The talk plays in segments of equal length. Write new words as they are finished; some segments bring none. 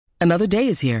Another day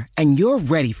is here, and you're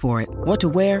ready for it. What to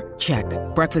wear? Check.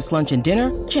 Breakfast, lunch, and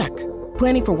dinner? Check.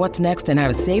 Planning for what's next and how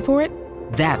to save for it?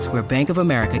 That's where Bank of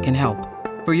America can help.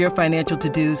 For your financial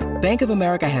to-dos, Bank of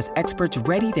America has experts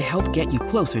ready to help get you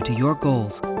closer to your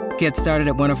goals. Get started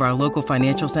at one of our local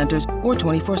financial centers or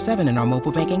 24/7 in our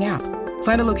mobile banking app.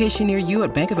 Find a location near you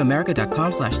at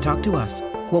bankofamerica.com/talktous.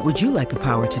 What would you like the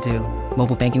power to do?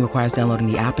 Mobile banking requires downloading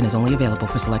the app and is only available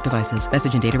for select devices.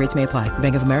 Message and data rates may apply.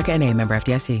 Bank of America N.A., member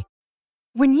FDIC.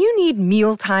 When you need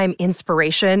mealtime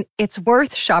inspiration, it's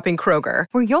worth shopping Kroger,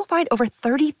 where you'll find over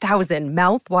 30,000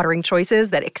 mouth-watering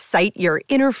choices that excite your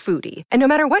inner foodie. And no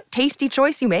matter what tasty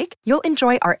choice you make, you'll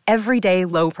enjoy our everyday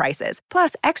low prices,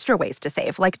 plus extra ways to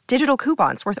save, like digital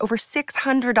coupons worth over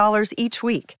 $600 each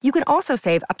week. You can also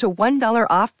save up to $1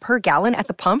 off per gallon at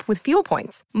the pump with fuel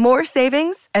points. More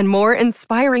savings and more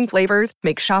inspiring flavors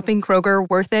make shopping Kroger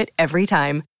worth it every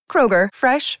time. Kroger,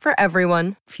 fresh for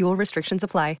everyone. Fuel restrictions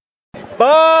apply.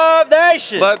 Bob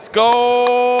Nation! Let's go!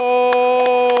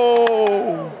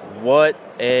 What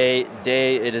a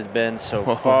day it has been so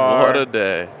far. What a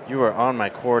day. You are on my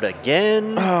court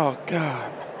again. Oh,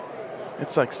 God.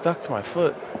 It's like stuck to my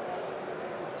foot.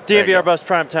 DNVR Buffs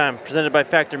Primetime, presented by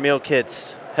Factor Meal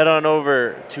Kits. Head on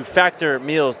over to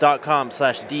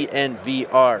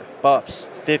factormeals.com/DNVR Buffs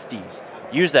 50.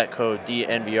 Use that code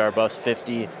DNVR Buffs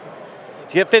 50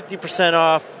 to get 50%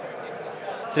 off.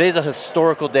 Today's a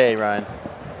historical day, Ryan.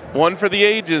 One for the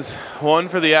ages. One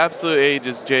for the absolute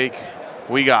ages, Jake.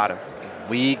 We got him.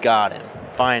 We got him.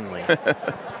 Finally.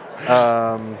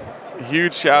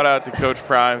 Huge shout out to Coach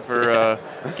Prime for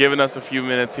giving us a few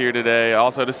minutes here today.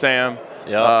 Also to Sam,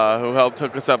 who helped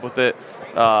hook us up with it.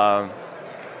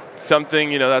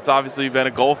 Something, that's obviously been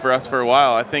a goal for us for a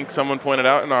while. I think someone pointed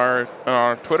out in our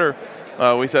Twitter,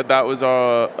 we said that was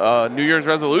a New Year's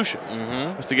resolution,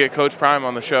 was to get Coach Prime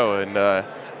on the show, and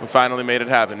we finally made it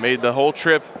happen. Made the whole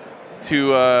trip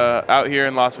to out here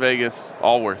in Las Vegas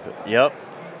all worth it. Yep.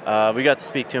 We got to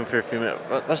speak to him for a few minutes.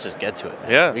 Let's just get to it.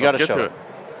 Yeah, we got to get show to it.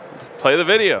 Play the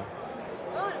video.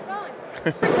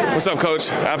 What's up,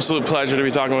 Coach? Absolute pleasure to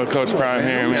be talking with Coach Prime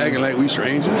here. We acting like we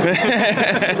strangers. We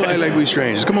act like we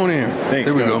strangers. Come on in. Thanks,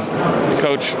 Here we go.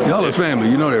 Coach. Y'all are family.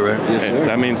 You know that, right? Yes, sir.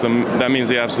 That means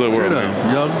the absolute world.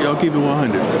 Y'all keep it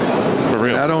 100. For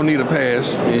real. I don't need a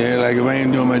pass. Yeah, like if I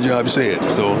ain't doing my job, say it.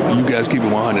 So you guys keep it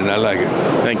 100, and I like it.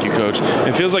 Thank you, Coach.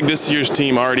 It feels like this year's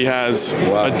team already has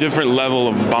a different level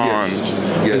of bonds.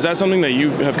 Yes. Is that something that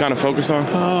you have kind of focused on?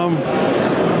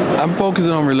 I'm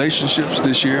focusing on relationships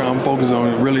this year. I'm focused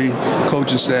on really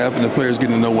coaching staff and the players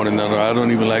getting to know one another. I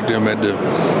don't even like them at the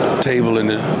table and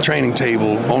the training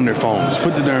table on their phones.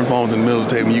 Put the darn phones in the middle of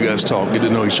the table and you guys talk, get to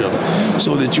know each other,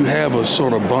 so that you have a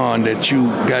sort of bond that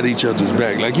you got each other's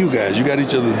back. Like you guys, you got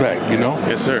each other's back,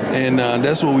 Yes, sir. And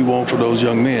that's what we want for those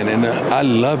young men. And I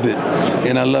love it,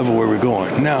 and I love it where we're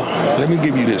going. Now, let me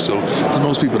give you this, because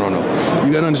most people don't know.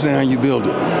 You got to understand how you build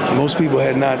it. Most people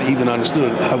had not even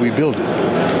understood how we build it.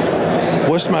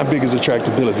 What's my biggest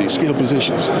attractability? Skill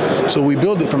positions. So we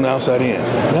build it from the outside in,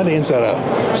 not the inside out.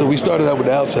 So we started out with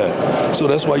the outside. So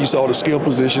that's why you saw the skill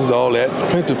positions, all that,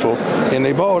 plentiful, and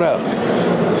they balled out.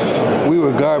 We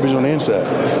were garbage on the inside.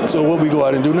 So what we go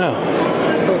out and do now?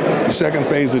 The second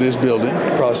phase of this building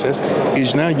process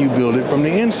is now you build it from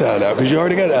the inside out, because you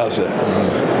already got the outside.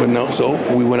 But no, so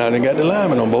we went out and got the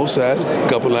linemen on both sides, a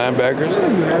couple linebackers,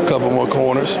 a couple more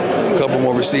corners, a couple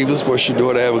more receivers for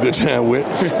Shador to have a good time with,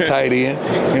 tight end,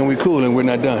 and we're cool, and we're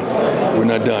not done. We're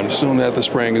not done. Soon after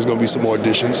spring, there's going to be some more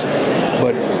additions.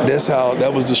 But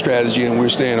that was the strategy, and we're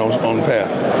staying on the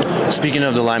path. Speaking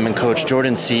of the lineman coach,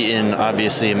 Jordan Seaton,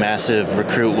 obviously a massive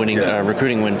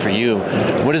recruiting win for you.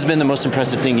 What has been the most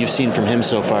impressive thing you've seen from him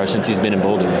so far since he's been in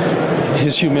Boulder?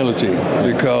 His humility,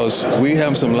 because we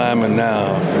have some linemen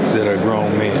now that are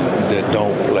grown men that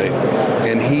don't play.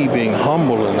 And he being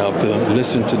humble enough to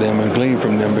listen to them and glean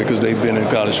from them, because they've been in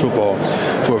college football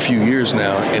for a few years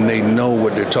now, and they know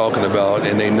what they're talking about,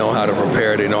 and they know how to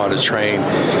prepare, they know how to train.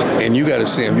 And you got to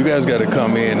see them. You guys got to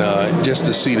come in just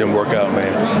to see them work out,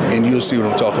 man, and you'll see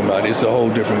what I'm talking about. It's a whole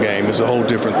different game. It's a whole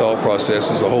different thought process.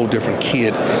 It's a whole different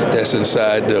kid that's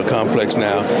inside the complex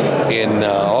now. And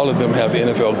all of them have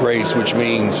NFL grades, which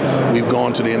means we've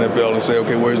gone to the NFL and say,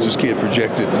 okay, where's this kid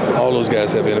projected? All those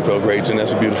guys have NFL grades, and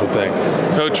that's a beautiful thing.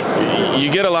 Coach,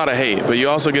 you get a lot of hate, but you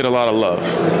also get a lot of love.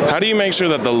 How do you make sure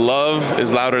that the love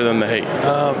is louder than the hate?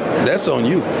 That's on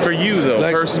you. For you, though,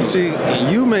 personally. See,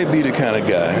 you may be the kind of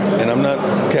guy, and I'm not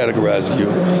categorizing you,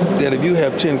 that if you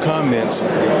have 10 comments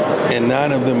and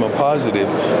 9 of them are positive,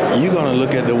 you're going to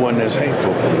look at the one that's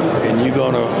hateful, and you're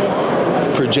going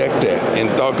to project that and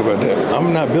talk about that.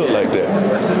 I'm not built like that.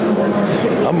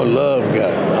 I'm a love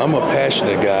guy. I'm a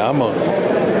passionate guy. I'm a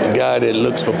guy that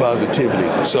looks for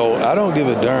positivity. So I don't give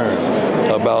a darn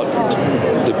about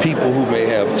the people who may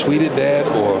have tweeted that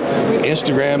or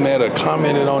Instagram that or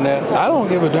commented on that. I don't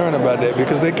give a darn about that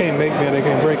because they can't make me and they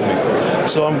can't break me.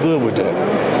 So I'm good with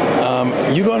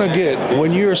that. You're going to get,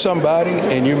 when you're somebody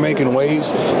and you're making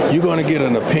waves, you're going to get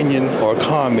an opinion or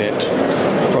comment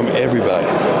from everybody.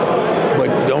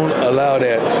 But don't allow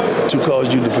that to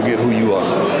cause you to forget who you are.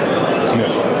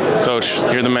 Yeah. Coach,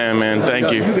 you're the man.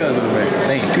 Thank you. You guys are the man.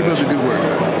 Thank you. Keep up the good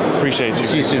work. Appreciate you.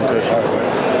 See you soon, Coach.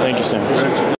 Thank you,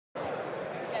 Sam.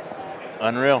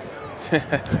 Unreal.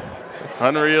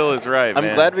 Unreal is right, I'm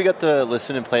man. glad we got to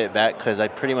listen and play it back because I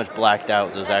pretty much blacked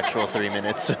out those actual 3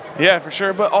 minutes. Yeah, for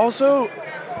sure. But also,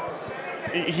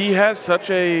 he has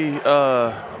such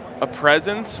a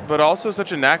presence, but also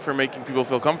such a knack for making people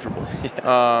feel comfortable. Yes.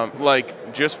 Like,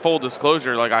 just full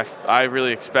disclosure, like I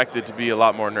really expected to be a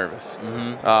lot more nervous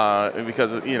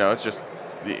because it's just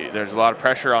there's a lot of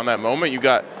pressure on that moment. You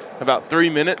got about 3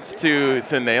 minutes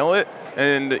to nail it,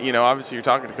 and obviously you're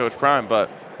talking to Coach Prime, but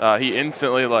he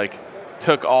instantly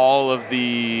took all of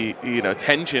the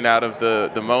tension out of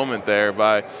the moment there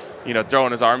by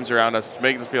throwing his arms around us,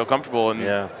 making us feel comfortable, and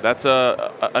that's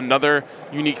another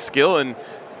unique skill, and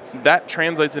that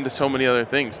translates into so many other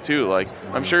things too. Like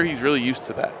I'm sure he's really used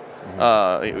to that.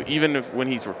 Even when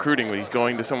he's recruiting, when he's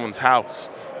going to someone's house,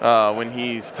 when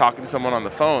he's talking to someone on the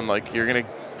phone,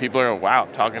 people are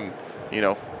I'm talking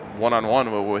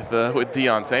one-on-one with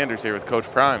Deion Sanders here with Coach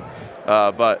Prime,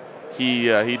 but he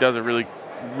does a really,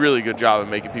 really good job of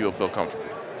making people feel comfortable.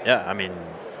 Yeah, I mean,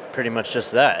 pretty much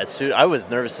just that. I was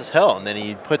nervous as hell, and then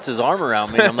he puts his arm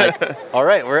around me, and I'm like, all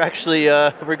right, we're actually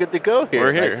we're good to go here.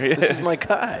 We're here. This is my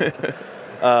guy.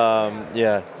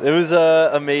 Yeah, it was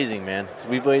amazing, man.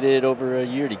 We've waited over a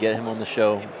year to get him on the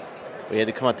show. We had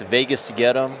to come out to Vegas to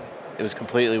get him. It was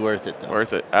completely worth it, though.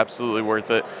 Worth it. Absolutely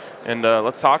worth it. And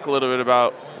let's talk a little bit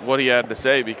about what he had to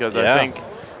say, because I think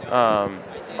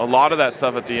a lot of that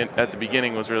stuff at the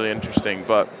beginning was really interesting.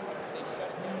 But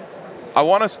I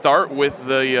want to start with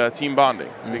the team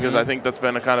bonding, because I think that's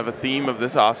been a kind of a theme of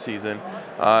this offseason.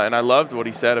 And I loved what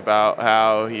he said about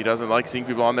how he doesn't like seeing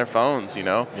people on their phones,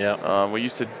 Yeah. We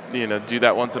used to, do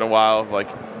that once in a while,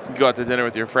 you go out to dinner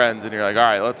with your friends and you're like, all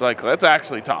right, let's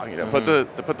actually talk. Put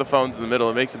the phones in the middle.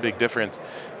 It makes a big difference.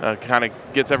 Kind of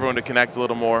gets everyone to connect a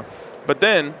little more. But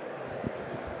then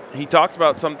he talked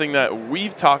about something that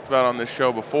we've talked about on this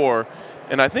show before,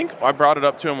 and I think I brought it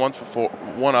up to him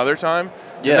one other time.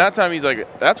 Yeah. And that time he's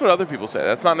like, that's what other people say.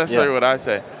 That's not necessarily what I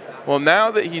say. Well,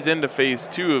 now that he's into phase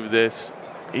 2 of this,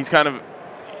 he's kind of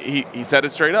he said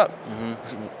it straight up.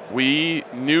 We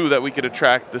knew that we could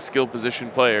attract the skill position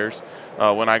players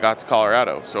when I got to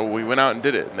Colorado. So we went out and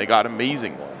did it, and they got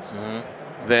amazing ones.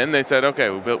 Then they said, okay,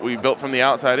 we built from the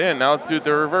outside in. Now let's do it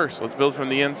the reverse. Let's build from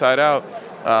the inside out.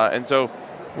 And so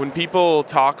when people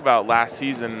talk about last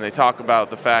season, they talk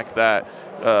about the fact that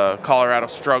Colorado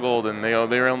struggled and they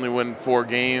only win 4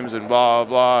 games and blah,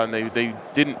 blah, and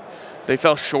they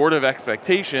fell short of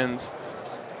expectations.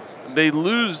 They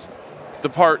lose the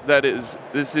part that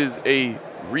this is a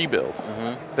rebuild.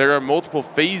 There are multiple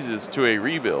phases to a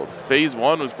rebuild. Phase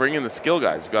 1 was bringing the skill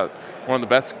guys. You got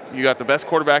the best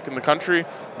quarterback in the country.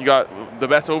 You got the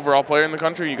best overall player in the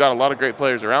country. You got a lot of great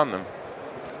players around them.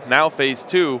 Now phase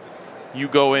 2, you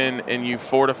go in and you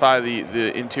fortify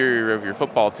the interior of your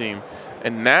football team,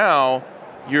 and now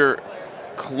you're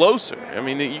closer. I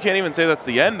mean, you can't even say that's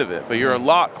the end of it, but you're a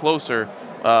lot closer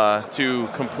to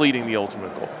completing the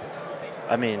ultimate goal.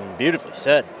 I mean, beautifully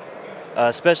said.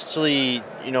 Especially,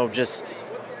 just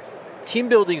team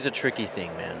building is a tricky thing,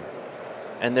 man.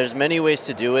 And there's many ways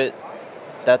to do it.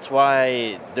 That's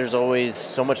why there's always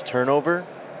so much turnover,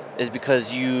 is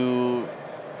because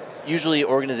usually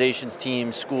organizations,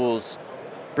 teams, schools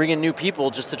bring in new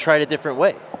people just to try it a different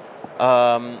way.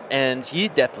 And he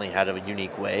definitely had a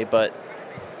unique way, but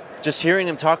just hearing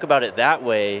him talk about it that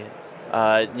way,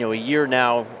 a year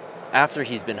now after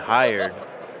he's been hired,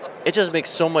 it just makes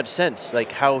so much sense,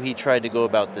 how he tried to go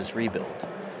about this rebuild.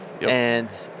 Yep.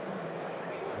 And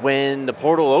when the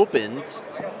portal opened,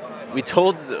 we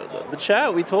told the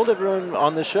chat, we told everyone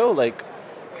on the show,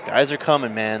 guys are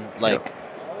coming, man.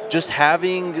 Just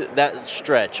having that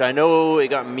stretch. I know it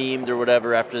got memed or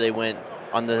whatever after they went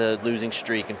on the losing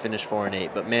streak and finished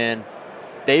 4-8, but man,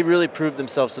 they really proved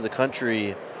themselves to the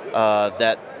country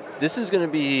that this is going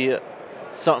to be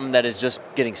something that is just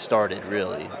getting started,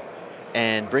 really.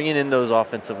 And bringing in those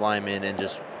offensive linemen and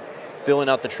just filling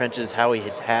out the trenches how he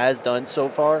has done so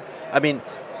far. I mean,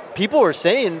 people were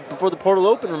saying before the portal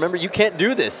opened, remember, you can't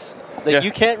do this.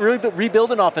 You can't really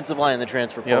rebuild an offensive line in the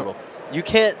transfer portal. You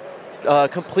can't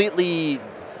completely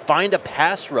find a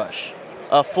pass rush,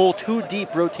 a full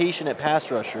 2-deep rotation at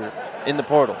pass rusher in the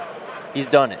portal. He's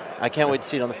done it. I can't wait to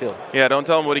see it on the field. Yeah, don't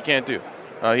tell him what he can't do.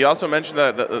 He also mentioned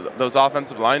that those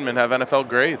offensive linemen have NFL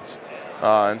grades.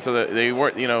 And so that they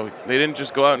weren't, they didn't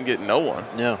just go out and get no one.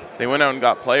 No. They went out and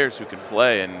got players who can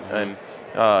play. And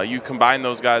you combine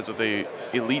those guys with a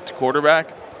elite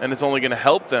quarterback, and it's only going to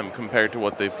help them compared to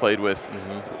what they've played with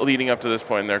leading up to this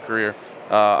point in their career.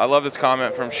 I love this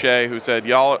comment from Shay, who said,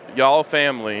 y'all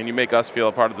family, and you make us feel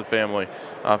a part of the family.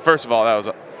 First of all, that was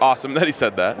awesome that he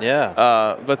said that.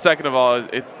 Yeah. But second of all,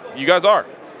 you guys are.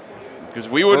 Because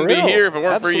we wouldn't be here if it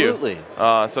weren't Absolutely.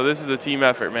 for you. So this is a team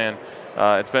effort, man.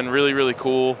 It's been really, really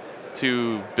cool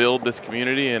to build this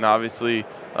community, and obviously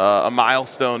a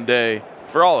milestone day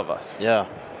for all of us. Yeah.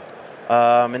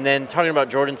 And then talking about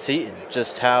Jordan Seaton,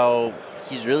 just how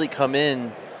he's really come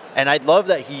in. And I love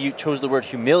that he chose the word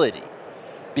humility,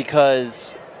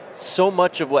 because so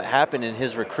much of what happened in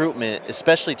his recruitment,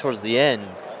 especially towards the end,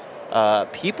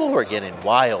 people were getting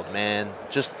wild, man.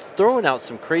 Just throwing out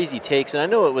some crazy takes. And I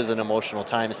know it was an emotional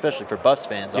time, especially for Buffs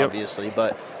fans, obviously.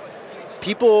 But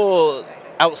people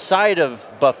outside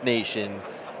of Buff Nation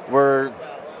were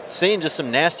saying just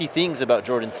some nasty things about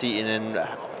Jordan Seaton and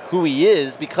who he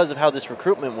is because of how this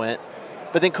recruitment went.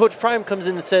 But then Coach Prime comes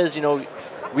in and says,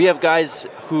 we have guys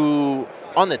who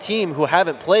on the team who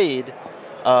haven't played,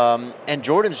 and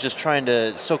Jordan's just trying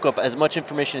to soak up as much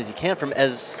information as he can from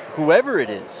as whoever it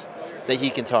is that he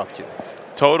can talk to.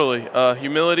 Totally.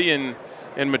 Humility and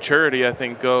maturity, I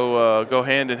think, go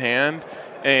hand in hand.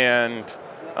 And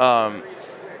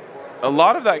a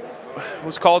lot of that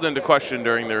was called into question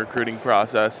during the recruiting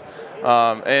process.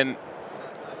 I'll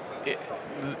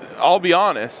be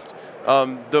honest,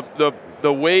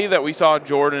 the way that we saw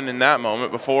Jordan in that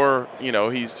moment before,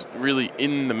 he's really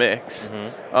in the mix,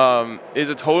 is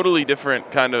a totally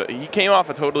different kind of – he came off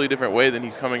a totally different way than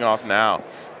he's coming off now.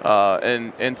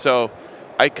 And so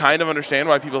I kind of understand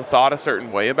why people thought a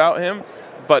certain way about him.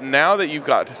 But now that you've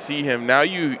got to see him, now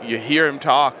you hear him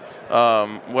talk,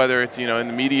 whether it's, in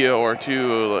the media or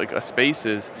to like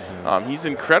spaces, he's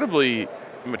incredibly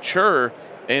mature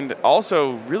and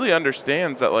also really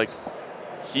understands that, like,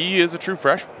 he is a true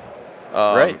freshman.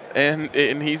 Right.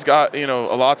 And he's got, a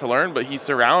lot to learn, but he's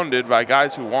surrounded by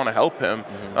guys who want to help him,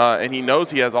 and he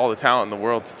knows he has all the talent in the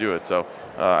world to do it. So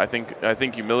I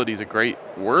think humility is a great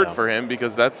word for him,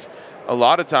 because that's a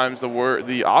lot of times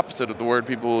the opposite of the word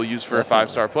people will use for a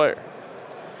 5-star player.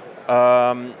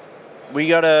 We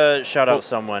got to shout out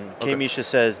someone. Okay. K-Misha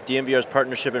says, DMVR's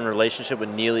partnership and relationship with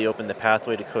Neely opened the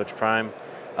pathway to Coach Prime.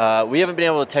 We haven't been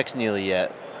able to text Neely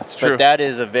yet. That's true. But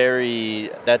that's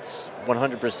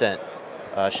 100%.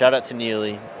 Shout out to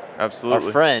Neely. Absolutely.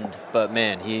 Our friend, but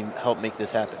man, he helped make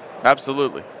this happen.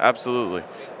 Absolutely.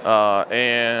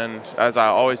 And as I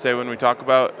always say when we talk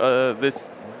about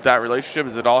that relationship,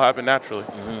 is it all happened naturally.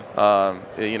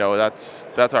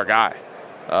 That's our guy.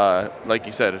 Like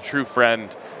you said, a true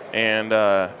friend, and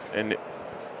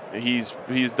he's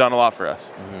done a lot for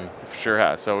us. For sure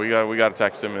has. So we got to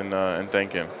text him and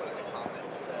thank him.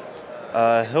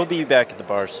 He'll be back at the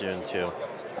bar soon too.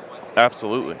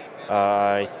 Absolutely.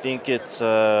 I think it's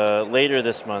later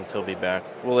this month he'll be back.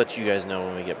 We'll let you guys know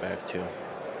when we get back too.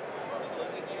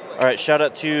 All right, shout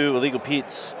out to Illegal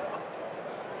Pete's.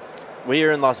 We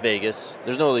are in Las Vegas.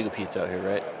 There's no Illegal Pete's out here,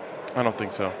 right? I don't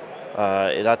think so.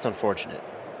 That's unfortunate,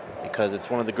 because it's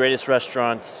one of the greatest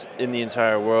restaurants in the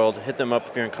entire world. Hit them up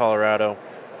if you're in Colorado.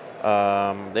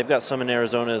 They've got some in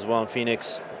Arizona as well, in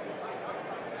Phoenix.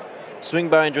 Swing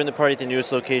by and join the party at the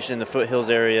newest location in the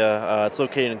Foothills area. It's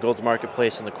located in Gold's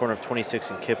Marketplace on the corner of 26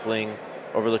 and Kipling,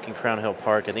 overlooking Crown Hill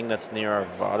Park. I think that's near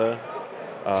Arvada.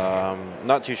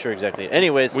 Not too sure exactly.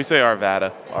 Anyways. We say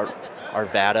Arvada.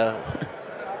 Arvada?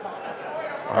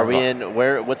 Are we in,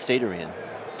 what state are we in?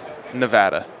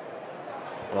 Nevada.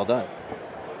 Well done.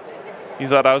 You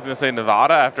thought I was going to say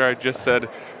Nevada after I just said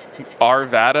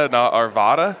Arvada, not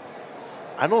Arvada?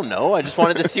 I don't know. I just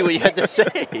wanted to see what you had to say.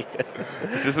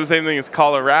 It's just the same thing as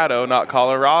Colorado, not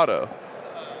Colorado.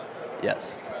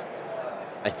 Yes.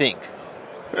 I think.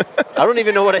 I don't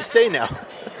even know what I say now.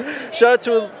 Shout out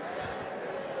to...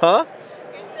 Huh?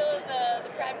 You're still in the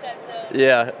prime time zone.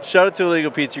 Yeah. Shout out to Illegal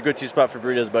Pete's, your go-to spot for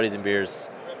burritos, buddies, and beers.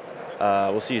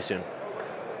 We'll see you soon.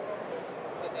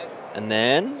 And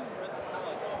then...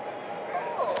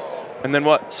 And then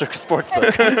what? Circa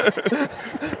Sportsbook.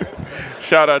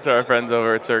 Shout out to our friends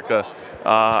over at Circa.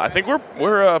 I think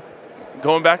we're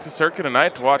going back to Circa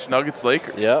tonight to watch Nuggets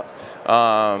Lakers. Yeah.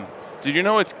 Did you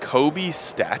know it's Kobe's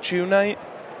statue night?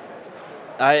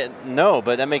 No,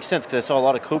 but that makes sense because I saw a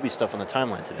lot of Kobe stuff on the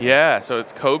timeline today. Yeah, so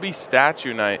it's Kobe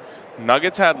statue night.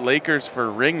 Nuggets had Lakers for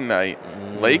ring night.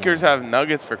 Lakers have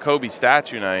Nuggets for Kobe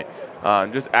statue night.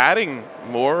 Just adding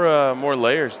more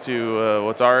layers to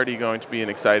what's already going to be an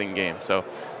exciting game. So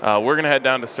we're going to head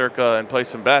down to Circa and play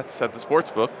some bets at the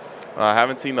sportsbook. I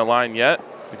haven't seen the line yet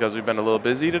because we've been a little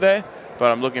busy today, but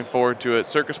I'm looking forward to it.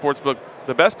 Circa Sportsbook,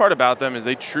 the best part about them is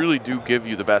they truly do give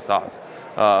you the best odds.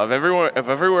 Of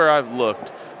everywhere I've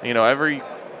looked, every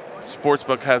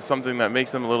sportsbook has something that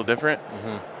makes them a little different.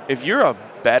 If you're a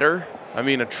bettor,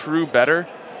 a true bettor,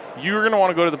 you're going to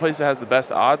want to go to the place that has the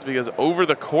best odds because over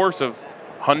the course of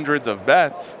hundreds of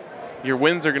bets, your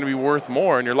wins are going to be worth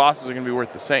more and your losses are going to be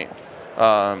worth the same.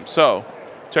 So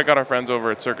check out our friends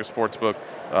over at Circa Sportsbook.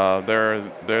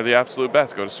 They're the absolute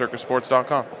best. Go to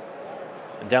circasports.com.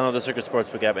 And download the Circa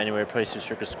Sportsbook app anywhere. Place your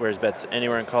Circa Squares bets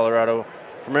anywhere in Colorado.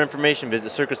 For more information, visit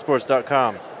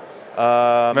circasports.com.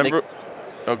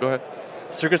 Go ahead.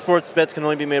 Circa Sports bets can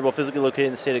only be made while physically located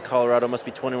in the state of Colorado. Must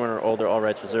be 21 or older. All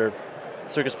rights reserved.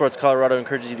 Circa Sports Colorado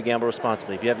encourages you to gamble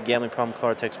responsibly. If you have a gambling problem, call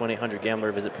or text 1-800-GAMBLER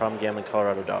or visit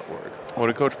problemgamblingcolorado.org. What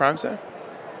did Coach Prime say?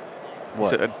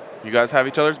 What? He said, you guys have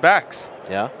each other's backs.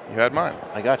 Yeah? You had mine.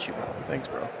 I got you, bro. Thanks,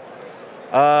 bro.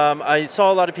 I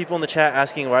saw a lot of people in the chat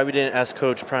asking why we didn't ask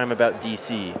Coach Prime about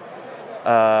DC.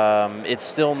 It's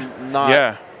still not.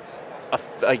 Yeah.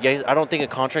 I don't think a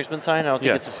contract's been signed. I don't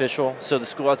think it's official. So the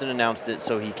school hasn't announced it,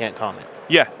 so he can't comment.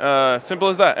 Yeah, simple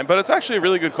as that. But it's actually a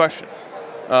really good question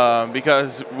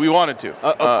because we wanted to.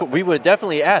 Of course, we would have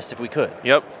definitely asked if we could.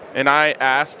 Yep. And I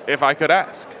asked if I could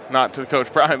ask, not to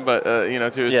Coach Prime, but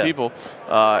to his people.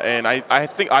 And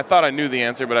I thought I knew the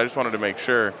answer, but I just wanted to make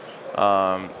sure.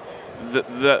 I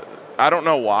don't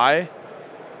know why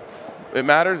it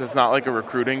matters. It's not like a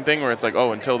recruiting thing where it's like,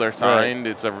 oh, until they're signed,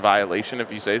 it's a violation if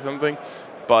you say something.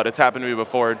 But it's happened to me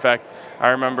before. In fact, I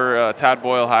remember Tad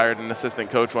Boyle hired an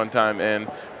assistant coach one time, and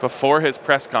before his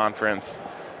press conference,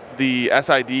 the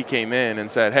SID came in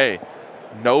and said, hey,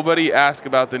 nobody asked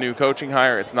about the new coaching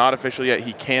hire. It's not official yet.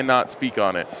 He cannot speak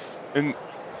on it. And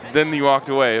then he walked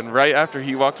away. And right after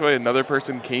he walked away, another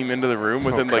person came into the room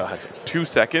within 2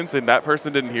 seconds, and that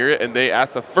person didn't hear it. And they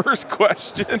asked the first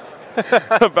question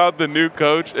about the new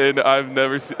coach. And I've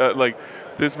never seen,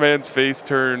 this man's face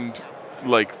turned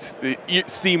like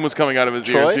steam was coming out of his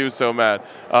ears. He was so mad.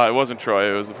 It wasn't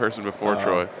Troy. It was the person before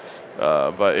Troy.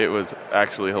 But it was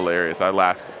actually hilarious. I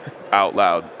laughed out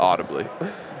loud, audibly.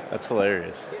 That's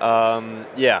hilarious.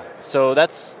 So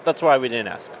that's why we didn't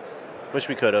ask. Wish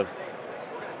we could have.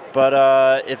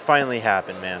 But it finally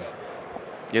happened, man.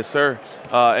 Yes, sir.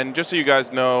 And just so you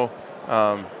guys know,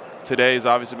 today's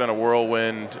obviously been a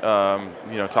whirlwind,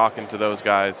 talking to those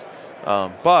guys.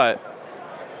 But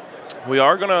we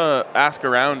are going to ask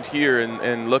around here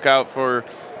and look out for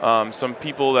some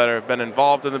people that have been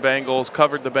involved in the Bengals,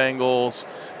 covered the Bengals,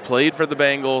 played for the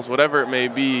Bengals, whatever it may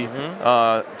be,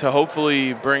 to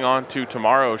hopefully bring on to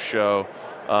tomorrow's show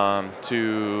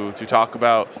to talk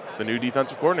about the new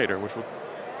defensive coordinator, which we'll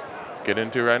get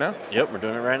into right now. Yep, we're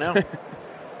doing it right now.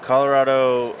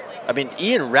 Colorado,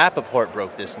 Ian Rappaport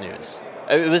broke this news.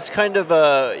 It was kind of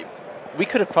we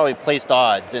could have probably placed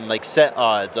odds and set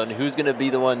odds on who's going to be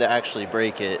the one to actually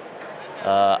break it.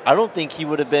 I don't think he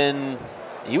would have been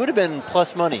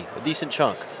plus money, a decent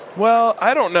chunk. Well,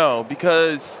 I don't know,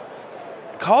 because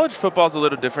college football is a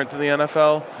little different than the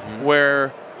NFL,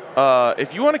 where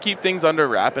if you want to keep things under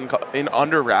wraps in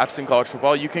college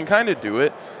football, you can kind of do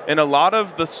it. And a lot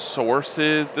of the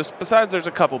sources, besides there's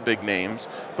a couple big names,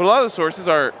 but a lot of the sources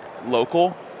are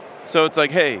local. So it's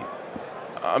like, hey,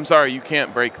 I'm sorry, you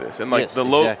can't break this. And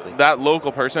that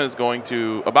local person is going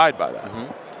to abide by that.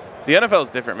 The NFL is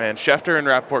different, man. Schefter and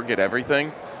Rappaport get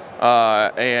everything.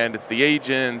 And it's the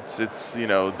agents, it's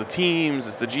the teams,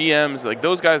 it's the GMs.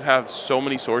 Those guys have so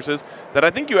many sources that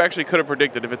I think you actually could have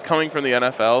predicted if it's coming from the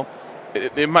NFL,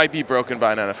 it might be broken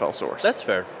by an NFL source. That's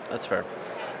fair.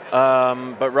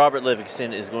 But Robert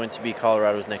Livingston is going to be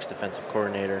Colorado's next defensive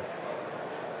coordinator.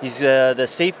 He's the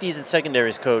safeties and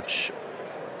secondaries coach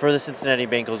for the Cincinnati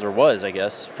Bengals, or was, I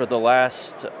guess, for the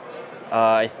last,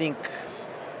 I think,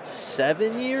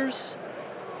 7 years.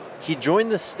 He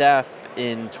joined the staff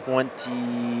in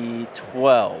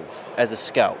 2012 as a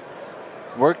scout.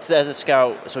 Worked as a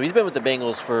scout, so he's been with the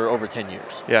Bengals for over 10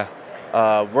 years. Yeah.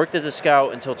 Worked as a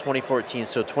scout until 2014,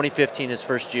 so 2015, his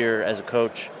first year as a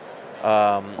coach.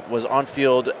 Was on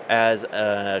field as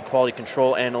a quality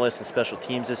control analyst and special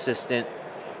teams assistant.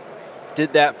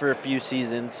 Did that for a few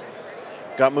seasons.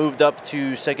 Got moved up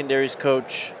to secondaries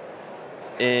coach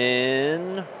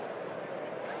in,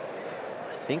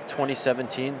 I think,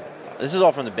 2017. This is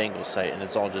all from the Bengals site, and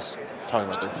it's all just talking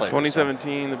about their players.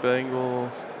 2017, the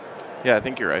Bengals. Yeah, I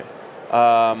think you're right.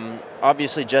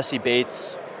 Obviously, Jesse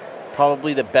Bates,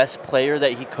 probably the best player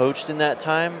that he coached in that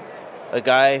time. A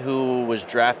guy who was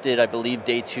drafted, I believe,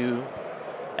 day 2,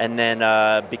 and then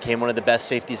became one of the best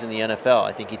safeties in the NFL.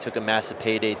 I think he took a massive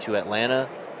payday to Atlanta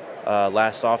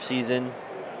last offseason.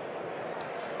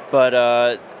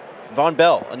 But Von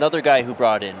Bell, another guy who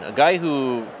brought in, a guy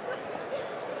who,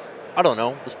 I don't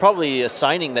know, was probably a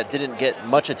signing that didn't get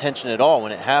much attention at all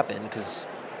when it happened, because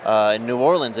in New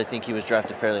Orleans, I think he was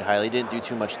drafted fairly highly, didn't do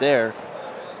too much there.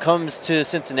 Comes to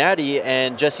Cincinnati,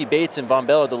 and Jesse Bates and Von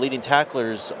Bell are the leading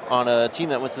tacklers on a team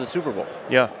that went to the Super Bowl.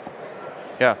 Yeah.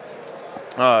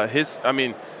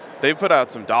 They've put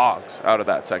out some dogs out of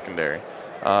that secondary.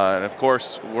 And, of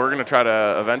course, we're going to try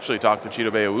to eventually talk to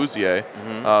Chidobe Awuzie,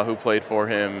 who played for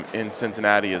him in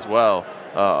Cincinnati as well.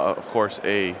 Of course,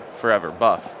 a forever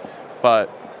Buff. But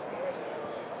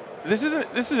this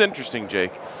is interesting,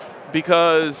 Jake,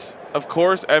 because, of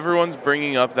course, everyone's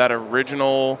bringing up that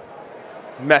original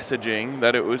messaging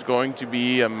that it was going to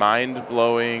be a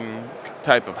mind-blowing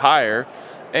type of hire.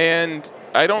 And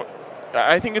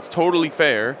I think it's totally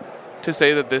fair to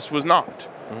say that this was not.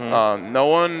 No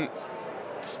one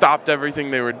stopped everything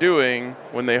they were doing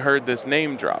when they heard this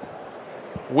name drop.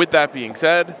 With that being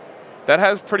said, that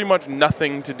has pretty much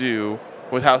nothing to do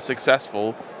with how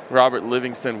successful Robert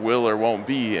Livingston will or won't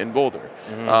be in Boulder.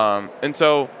 And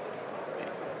so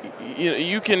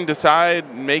you can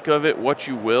decide, make of it what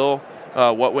you will,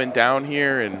 what went down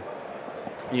here, and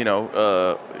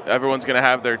everyone's going to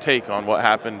have their take on what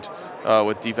happened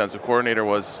with defensive coordinator.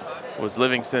 Was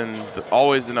Livingston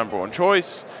always the number one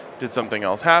choice? Did something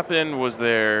else happen? Was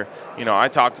there, I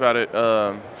talked about it,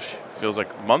 feels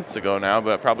like months ago now,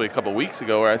 but probably a couple weeks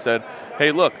ago, where I said,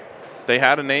 hey, look, they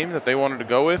had a name that they wanted to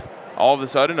go with. All of a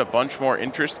sudden, a bunch more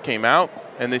interest came out,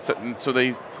 and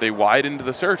they widened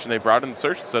the search, and they brought in the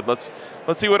search and said, let's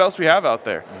see what else we have out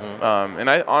there. And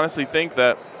I honestly think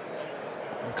that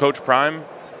Coach Prime,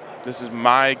 this is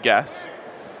my guess,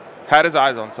 had his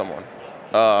eyes on someone,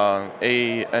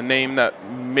 a name that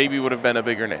maybe would have been a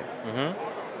bigger name.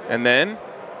 And then,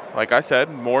 like I said,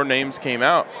 more names came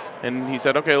out, and he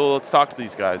said, okay, well, let's talk to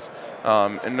these guys.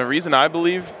 And the reason I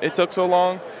believe it took so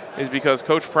long is because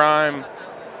Coach Prime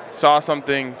saw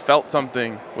something, felt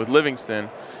something with Livingston,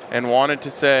 and wanted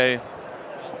to say,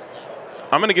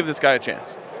 I'm going to give this guy a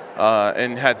chance,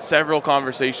 and had several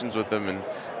conversations with him,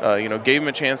 and gave him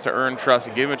a chance to earn trust,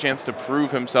 and gave him a chance to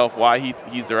prove himself why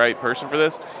he's the right person for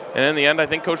this. And in the end, I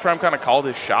think Coach Prime kind of called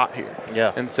his shot here,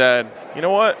 and said, you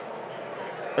know what?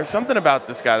 There's something about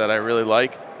this guy that I really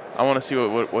like. I want to see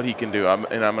what he can do,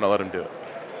 and I'm going to let him do it.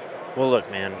 Well, look,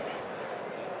 man,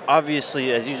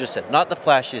 obviously, as you just said, not the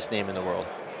flashiest name in the world,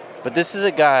 but this is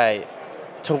a guy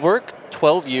to work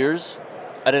 12 years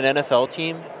at an NFL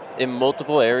team in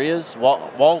multiple areas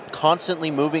while constantly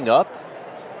moving up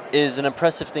is an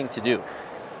impressive thing to do.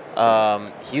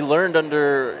 He learned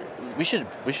under – we should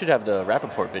have the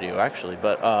Rappaport video, actually,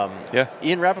 but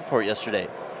Ian Rappaport yesterday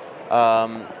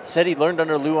said he learned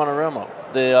under Lou Anarumo,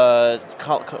 the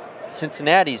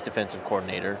Cincinnati's defensive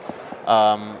coordinator,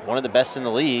 one of the best in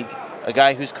the league, a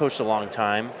guy who's coached a long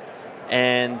time.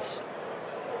 And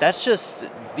that's just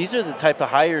 – these are the type of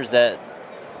hires that,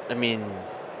 I mean,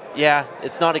 yeah,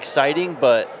 it's not exciting,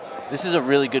 but this is a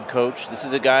really good coach. This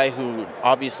is a guy who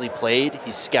obviously played. He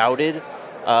scouted.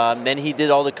 Then he did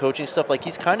all the coaching stuff. Like,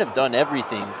 he's kind of done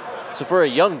everything. So for a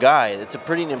young guy, it's a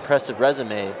pretty impressive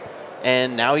resume.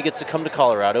 And now he gets to come to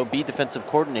Colorado, be defensive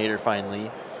coordinator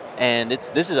finally, and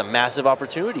this is a massive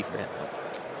opportunity for him.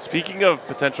 Speaking of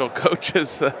potential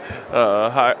coaches that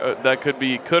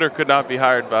could or could not be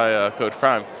hired by Coach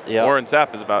Prime, Warren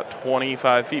Sapp is about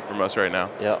 25 feet from us right now.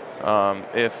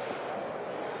 If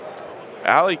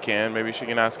Allie can, maybe she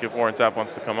can ask if Warren Sapp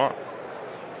wants to come on.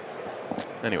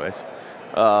 Anyways,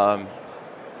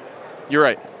 you're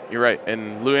right.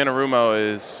 And Lou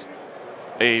Anarumo is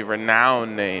a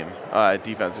renowned name,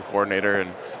 defensive coordinator,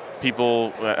 and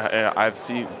people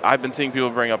I've been seeing people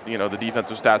bring up the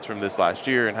defensive stats from this last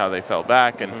year and how they fell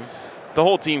back, and the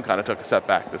whole team kind of took a step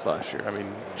back this last year. I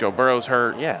mean, Joe Burrow's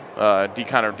hurt,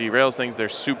 kind of derails things. They're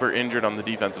super injured on the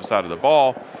defensive side of the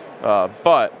ball,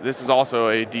 but this is also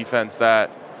a defense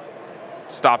that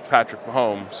stopped Patrick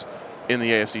Mahomes in the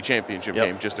AFC Championship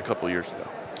game just a couple years ago.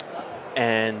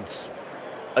 And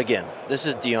again, this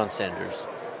is Deion Sanders.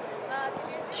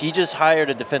 He just hired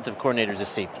a defensive coordinator as a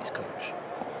safeties coach.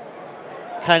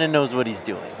 Kind of knows what he's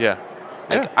doing.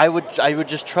 I would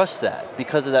just trust that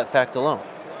because of that fact alone.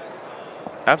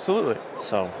 Absolutely.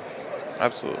 So,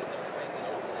 absolutely.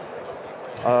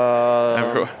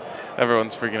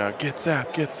 Everyone's freaking out. Get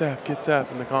Zap, get Zap, get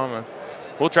Zap in the comments.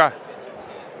 We'll try.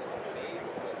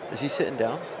 Is he sitting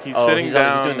down? He's sitting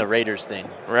down. He's doing the Raiders thing.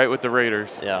 Right, with the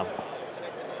Raiders. Yeah.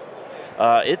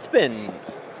 It's been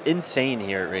insane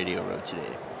here at Radio Row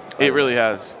today. It really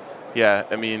has. Yeah,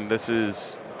 I mean,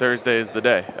 Thursday is the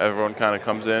day. Everyone kind of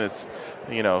comes in. It's,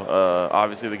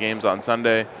 obviously the game's on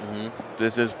Sunday. Mm-hmm.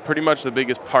 This is pretty much the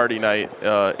biggest party night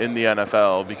in the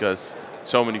NFL because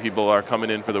so many people are coming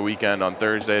in for the weekend on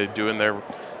Thursday doing their,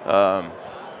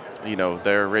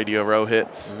 their Radio Row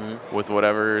hits with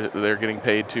whatever they're getting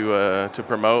paid to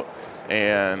promote.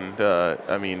 And,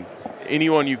 I mean,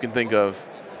 anyone you can think of,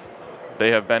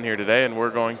 they have been here today, and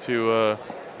we're going to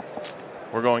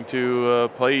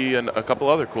play a couple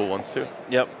other cool ones too.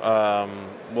 Yep.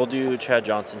 We'll do Chad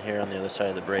Johnson here on the other side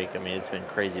of the break. I mean, it's been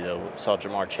crazy though. We saw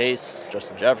Jamar Chase,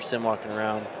 Justin Jefferson walking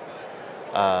around.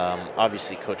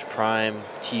 Obviously, Coach Prime.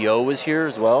 T.O. was here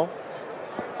as well.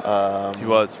 He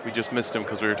was. We just missed him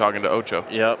because we were talking to Ocho.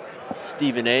 Yep.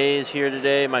 Stephen A. is here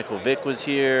today. Michael Vick was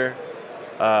here.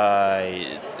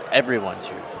 Everyone's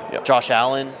here. Yep. Josh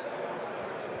Allen.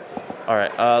 All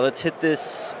right. Let's hit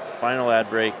this final ad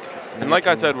break. And like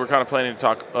I said, we're kind of planning to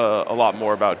talk a lot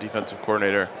more about defensive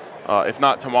coordinator. If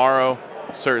not tomorrow,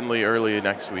 certainly early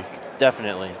next week.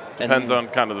 Definitely. Depends on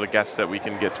kind of the guests that we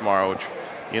can get tomorrow, which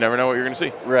you never know what you're going to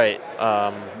see. Right.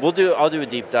 I'll do a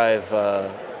deep dive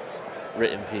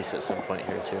written piece at some point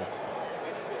here too.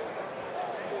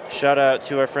 Shout out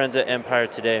to our friends at Empire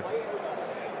Today.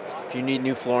 If you need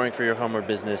new flooring for your home or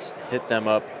business, hit them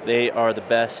up. They are the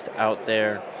best out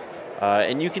there.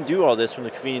 And you can do all this from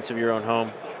the convenience of your own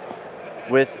home.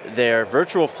 With their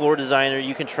virtual floor designer,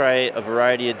 you can try a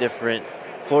variety of different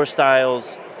floor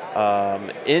styles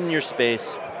in your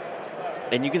space,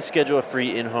 and you can schedule a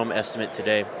free in-home estimate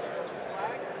today.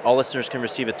 All listeners can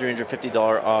receive a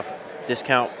 $350 off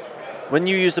discount when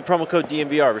you use the promo code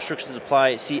DNVR. Restrictions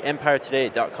apply. See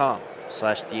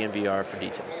empiretoday.com/DNVR for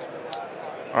details.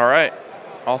 All right.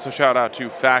 Also, shout out to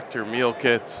Factor Meal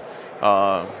Kits.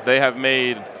 They have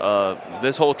made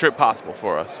this whole trip possible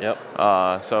for us. Yep.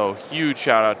 So huge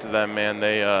shout out to them, man.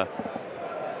 They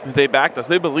backed us.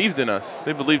 They believed in us.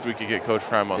 They believed we could get Coach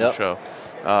Prime on the show,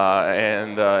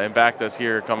 and backed us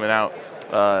here coming out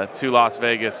to Las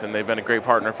Vegas. And they've been a great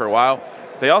partner for a while.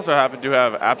 They also happen to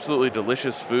have absolutely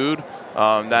delicious food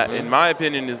that, in my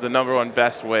opinion, is the #1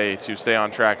 best way to stay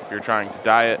on track if you're trying to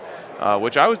diet.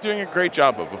 Which I was doing a great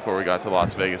job of before we got to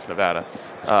Las Vegas, Nevada.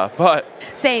 But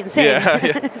same.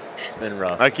 Yeah. It's been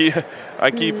rough. I keep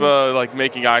like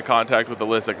making eye contact with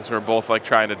Alyssa because we're both like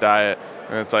trying to diet,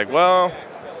 and it's like, well,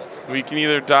 we can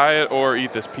either diet or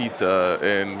eat this pizza,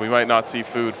 and we might not see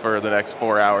food for the next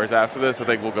 4 hours after this. I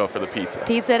think we'll go for the pizza.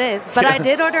 Pizza it is. But I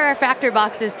did order our Factor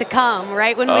boxes to come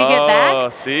right when we get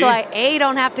back. See? So I A,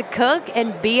 don't have to cook,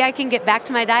 and B, I can get back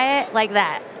to my diet like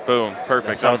that. Boom, perfect.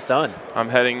 That's how it's done. I'm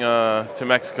heading to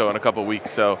Mexico in a couple weeks,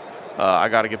 so I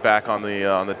got to get back on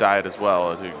the diet as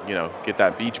well to get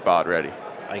that beach bod ready.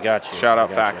 I got you. Shout out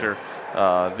Factor,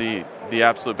 the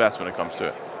absolute best when it comes to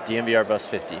it. DNVR Bus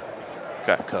 50. Okay.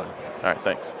 That's the code. All right,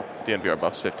 thanks. DNVR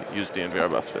Buffs 50. Use DNVR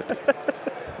Buffs 50.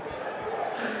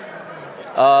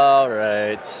 All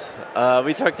right.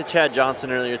 We talked to Chad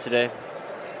Johnson earlier today.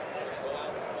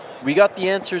 We got the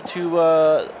answer to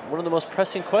one of the most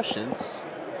pressing questions.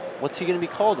 What's he going to be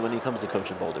called when he comes to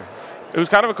coach in Boulder? It was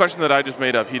kind of a question that I just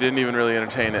made up. He didn't even really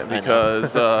entertain it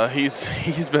because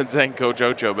he's been saying Coach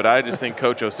Ocho, but I just think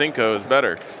Coach Ocinco is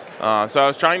better. So I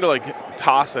was trying to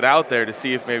toss it out there to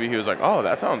see if maybe he was like, oh,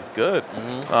 that sounds good.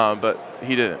 But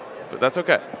he didn't. But that's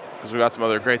okay because we got some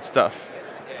other great stuff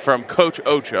from Coach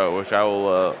Ocho, which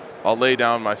I'll lay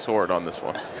down my sword on this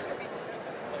one.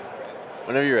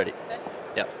 Whenever you're ready.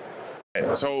 Yeah.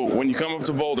 So when you come up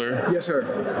to Boulder, yes,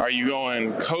 sir. Are you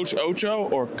going Coach Ocho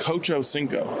or Coach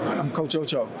Ocinco? I'm Coach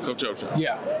Ocho. Coach Ocho.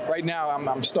 Yeah. Right now,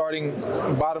 I'm starting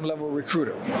bottom level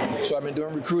recruiter. So I've been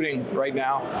doing recruiting right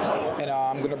now, and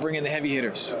I'm going to bring in the heavy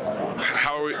hitters.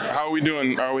 How are we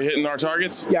doing? Are we hitting our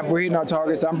targets? Yeah, we're hitting our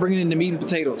targets. I'm bringing in the meat and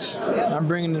potatoes. I'm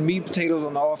bringing the meat and potatoes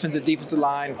on the offensive, defensive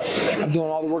line. I'm doing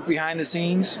all the work behind the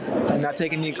scenes. I'm not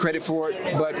taking any credit for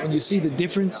it, but when you see the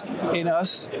difference in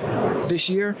us this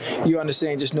year, you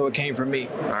understand, just know it came from me.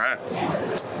 All right.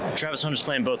 Travis Hunter's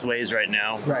playing both ways right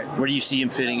now. Right. Where do you see him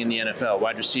fitting in the NFL?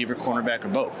 Wide receiver, cornerback, or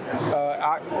both?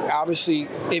 Obviously,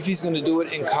 if he's going to do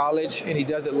it in college and he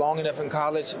does it long enough in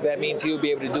college, that means he'll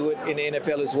be able to do it in the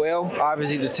NFL as well.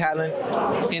 Obviously, the talent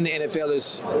in the NFL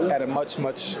is at a much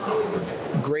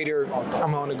greater,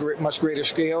 on a much greater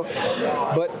scale.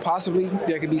 But possibly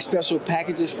there could be special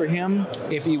packages for him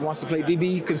if he wants to play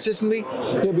DB consistently.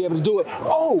 He'll be able to do it.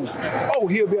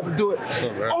 He'll be able to do it.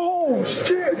 Oh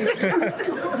shit!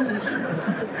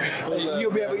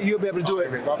 He'll be able to do it.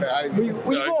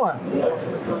 Where you going?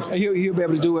 He'll be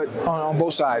able to do it on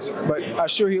both sides. But I'm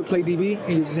sure he'll play DB,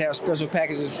 and you just have special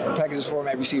packages for him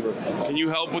at receiver. Can you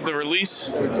help with the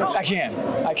release? I can.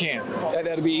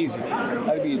 That'll be easy.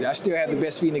 I still have the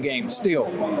best feet in the game. Still.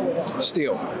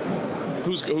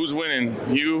 Who's winning?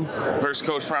 You versus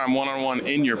Coach Prime one-on-one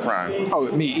in your prime?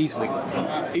 Oh, me, easily.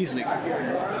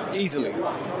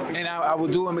 And I will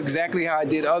do him exactly how I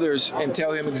did others and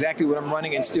tell him exactly what I'm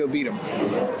running and still beat him.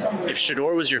 If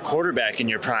Shedeur was your quarterback in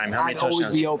your prime, how many touchdowns? I'd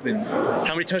always be open.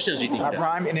 How many touchdowns do you think? My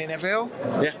prime in the NFL?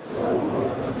 Yeah.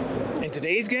 In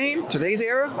today's game? Today's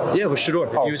era? Yeah, with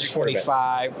Shedeur. Oh,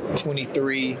 25,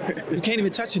 23. You can't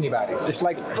even touch anybody. It's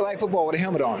like flag football with a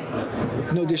helmet on.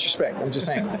 No disrespect. I'm just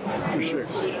saying. For sure.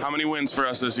 How many wins for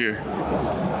us this year?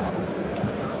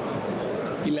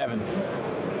 11.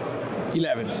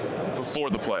 Before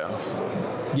the playoffs.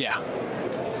 Yeah.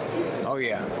 Oh,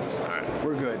 yeah. All right.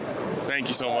 We're good. Thank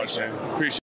you so much, man.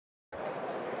 Appreciate it.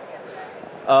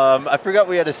 I forgot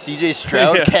we had a CJ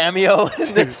Stroud cameo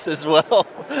in this as well.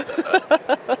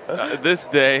 This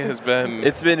day has been...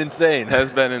 It's been insane.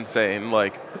 Has been insane.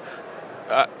 Like,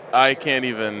 I can't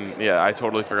even... Yeah, I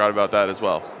totally forgot about that as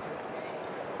well.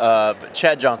 But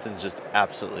Chad Johnson's just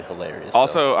absolutely hilarious.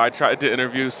 Also, I tried to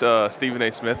interview Stephen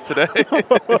A. Smith today.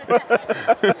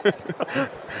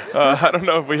 I don't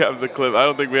know if we have the clip. I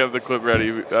don't think we have the clip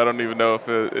ready. I don't even know if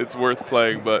it's worth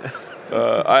playing. But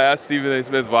I asked Stephen A.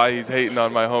 Smith why he's hating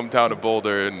on my hometown of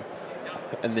Boulder,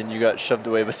 and then you got shoved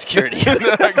away by security.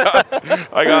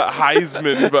 I got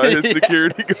Heisman by his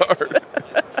security guard.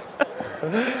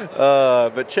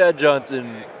 But Chad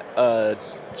Johnson, I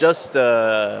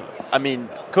mean,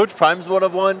 Coach Prime's one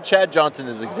of one. Chad Johnson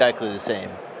is exactly the same.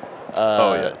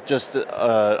 Just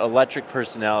electric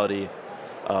personality.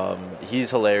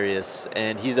 He's hilarious,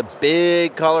 and he's a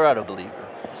big Colorado believer.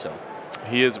 So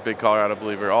he is a big Colorado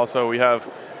believer. Also, we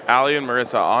have Allie and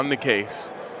Marissa on the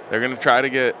case. They're going to try to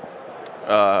get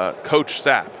Coach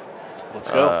Sapp. Let's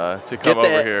go. To come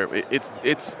over here. It's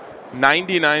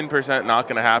 99% not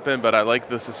going to happen, but I like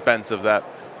the suspense of that.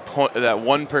 That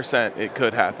 1% it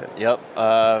could happen. Yep.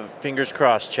 Fingers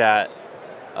crossed, chat.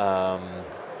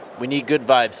 We need good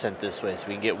vibes sent this way so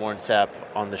we can get Warren Sapp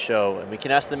on the show, and we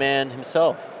can ask the man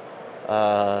himself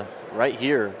right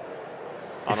here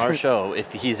on our show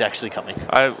if he's actually coming.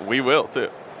 We will too.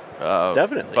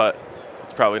 Definitely. But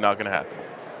it's probably not going to happen.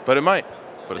 But it might.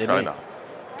 But it's probably not.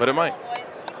 But it might.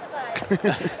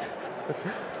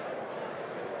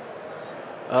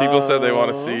 People said they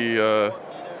want to see the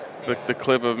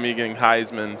clip of me getting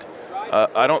Heisman.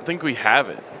 I don't think we have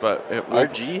it, but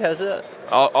RG has it.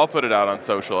 I'll put it out on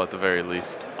social at the very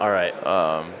least. All right.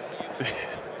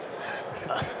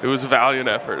 It was a valiant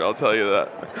effort, I'll tell you that.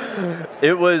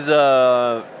 It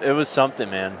was something,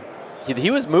 man.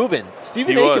 He was moving.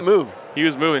 Stephen A can move. He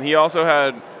was moving. He also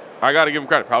had, I got to give him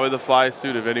credit, probably the flyest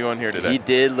suit of anyone here today. He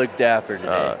did look dapper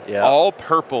today. Yeah. All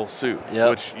purple suit,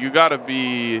 which you got to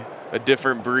be a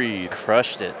different breed.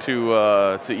 Crushed it.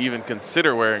 To even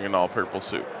consider wearing an all purple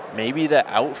suit. Maybe the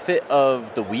outfit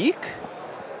of the week?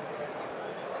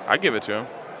 I give it to him.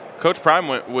 Coach Prime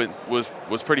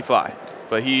was pretty fly.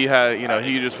 But he had,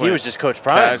 he just went. He was just Coach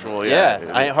Prime. Casual, yeah.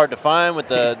 I ain't hard to find with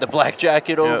the black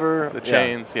jacket over. The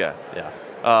chains, yeah.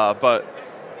 But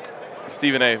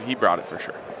Stephen A., he brought it for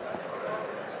sure.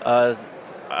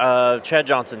 Chad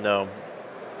Johnson, though,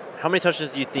 how many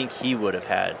touches do you think he would have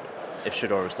had if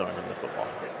Shedeur was throwing him the football?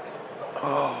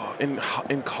 Oh,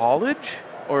 in college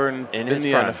or in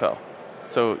the prime. NFL?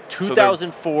 So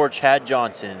 2004, Chad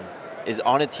Johnson is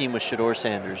on a team with Shedeur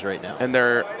Sanders right now. And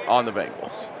they're on the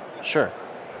Bengals. Sure.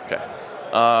 Okay.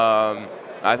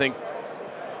 I think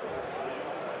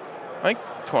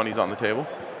 20's on the table.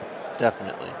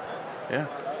 Definitely. Yeah.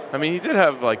 I mean, he did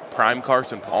have prime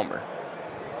Carson Palmer,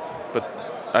 but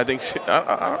I think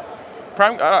I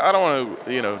don't want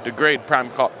to degrade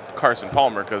prime Carson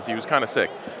Palmer because he was kind of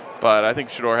sick, but I think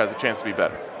Shedeur has a chance to be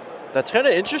better. That's kind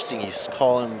of interesting. You just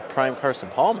call him prime Carson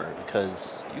Palmer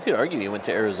because you could argue he went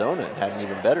to Arizona and had an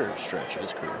even better stretch of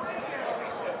his career.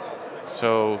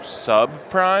 So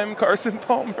sub-prime Carson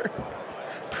Palmer?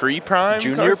 Pre-prime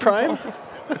Junior Carson prime?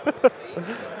 Palmer?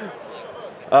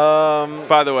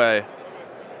 By the way,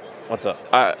 what's up?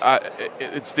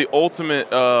 It's the ultimate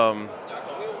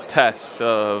test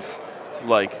of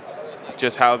like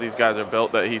just how these guys are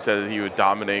built. That he said that he would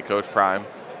dominate Coach Prime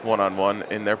one-on-one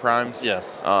in their primes.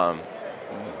 Yes.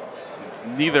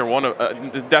 Neither one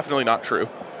of definitely not true.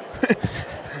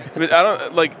 But I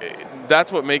don't like.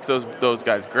 That's what makes those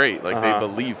guys great. Like they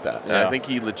believe that. And I think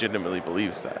he legitimately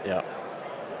believes that. Yeah.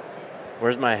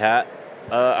 Where's my hat?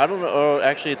 I don't know. Oh,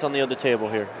 actually, it's on the other table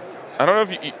here. I don't know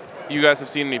if you guys have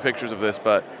seen any pictures of this,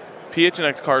 but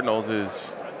PHNX Cardinals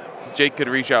is Jake could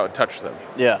reach out and touch them.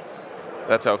 Yeah.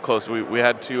 That's how close we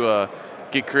had to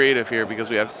get creative here because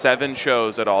we have 7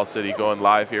 shows at All City going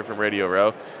live here from Radio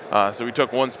Row. So we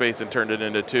took one space and turned it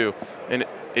into 2, and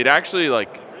it actually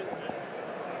like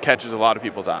catches a lot of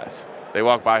people's eyes. They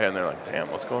walk by here and they're like,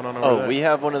 "Damn, what's going on over there?" Oh, we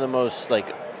have one of the most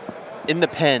like in the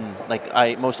pen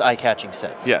most eye-catching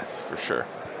sets. Yes, for sure.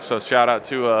 So shout out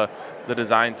to the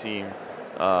design team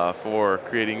for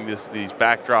creating these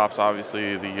backdrops.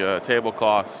 Obviously, the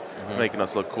tablecloths, making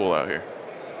us look cool out here.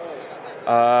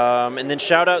 And then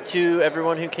shout out to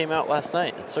everyone who came out last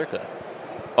night at Circa.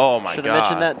 Oh my God! Should have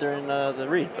mentioned that during the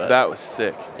read. But that was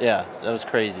sick. Yeah, that was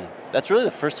crazy. That's really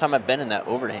the first time I've been in that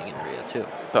overhang area too.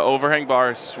 The overhang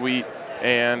bar is sweet,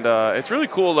 and it's really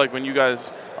cool. Like when you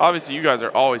guys, obviously you guys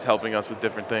are always helping us with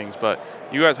different things, but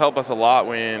you guys help us a lot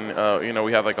when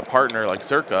we have like a partner like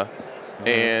Circa,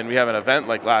 and we have an event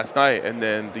like last night, and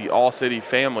then the All City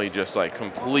family just like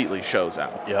completely shows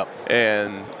out. Yep.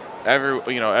 And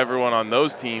everyone on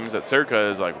those teams at Circa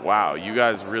is like, wow, you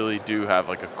guys really do have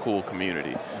like a cool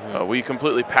community. We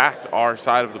completely packed our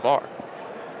side of the bar.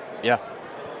 Yeah.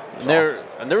 And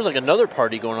there was like another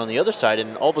party going on the other side,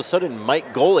 and all of a sudden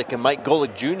Mike Golick and Mike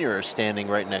Golick Jr. are standing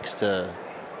right next to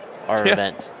our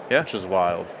event, which was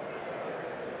wild.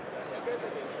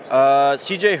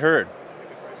 CJ Hurd.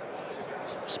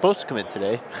 Supposed to commit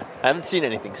today. I haven't seen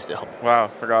anything still. Wow,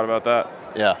 forgot about that.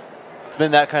 Yeah. It's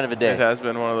been that kind of a day. It has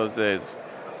been one of those days.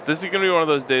 This is going to be one of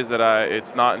those days that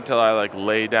it's not until I like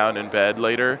lay down in bed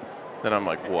later that I'm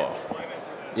like, whoa.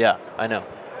 Yeah, I know.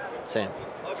 Same.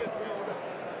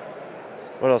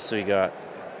 What else do we got?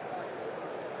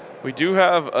 We do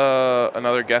have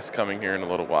another guest coming here in a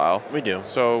little while. We do.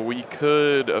 So we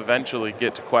could eventually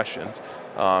get to questions.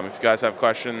 If you guys have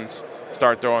questions,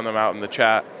 start throwing them out in the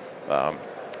chat.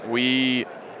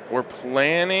 We're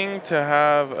planning to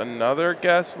have another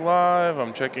guest live.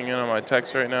 I'm checking in on my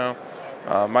text right now.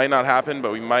 Might not happen,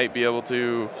 but we might be able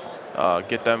to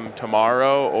get them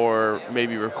tomorrow or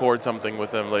maybe record something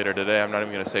with them later today. I'm not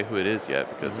even going to say who it is yet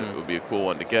because it would be a cool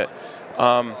one to get.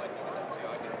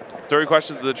 Throw your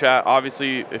questions to the chat.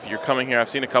 Obviously, if you're coming here, I've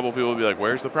seen a couple people be like,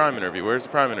 where's the Prime interview? Where's the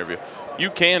Prime interview? You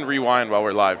can rewind while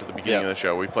we're live to the beginning of the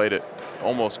show. We played it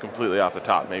almost completely off the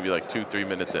top, maybe like 2-3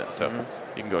 minutes in. So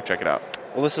you can go check it out.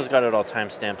 Alyssa's got it all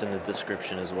time-stamped in the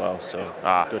description as well, so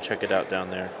go check it out down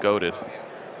there. Goated.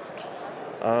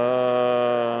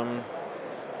 I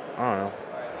don't know.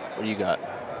 What do you got?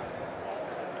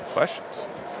 Questions?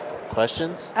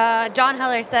 Questions? John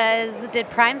Heller says, did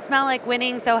Prime smell like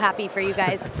winning? So happy for you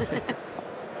guys.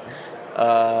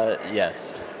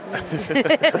 Yes.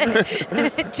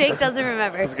 Jake doesn't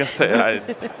remember. I was going to say, I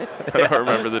don't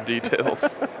remember the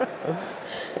details.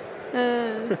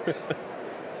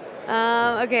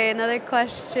 Okay, another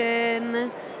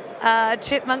question.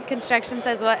 Chipmunk Construction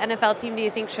says, what NFL team do you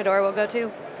think Shador will go to?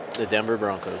 The Denver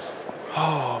Broncos.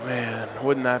 Oh, man.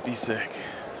 Wouldn't that be sick?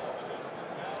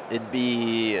 It'd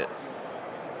be...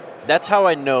 That's how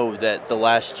I know that the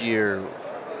last year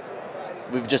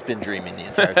we've just been dreaming the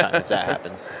entire time if that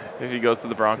happened. If he goes to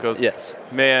the Broncos? Yes.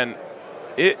 Man,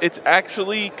 it's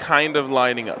actually kind of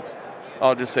lining up.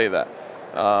 I'll just say that.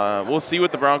 We'll see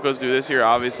what the Broncos do this year.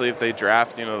 Obviously, if they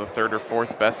draft, the third or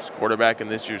fourth best quarterback in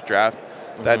this year's draft,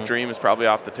 that dream is probably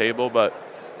off the table. But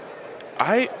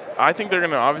I think they're going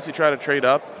to obviously try to trade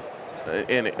up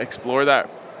and explore that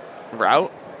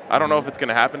route. I don't know if it's going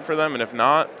to happen for them, and if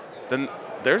not, then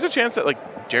there's a chance that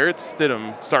Jarrett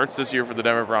Stidham starts this year for the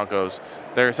Denver Broncos.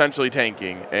 They're essentially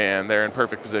tanking, and they're in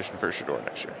perfect position for Shador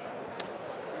next year.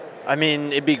 I mean,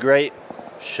 it'd be great.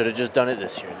 Should have just done it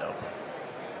this year, though.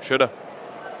 Should have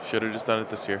just done it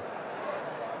this year.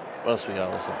 What else we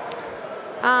got, Alyssa?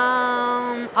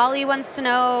 Ollie wants to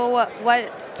know,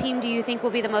 what team do you think will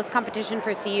be the most competition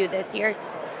for CU this year?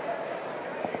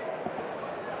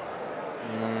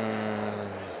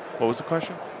 What was the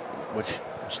question? Which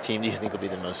team do you think will be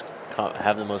the most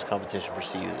have the most competition for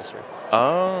CU this year?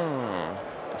 Oh,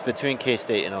 it's between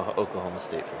K-State and Oklahoma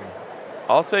State for me.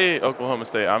 I'll say Oklahoma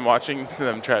State. I'm watching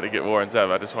them try to get Warren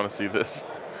Sapp. I just want to see this.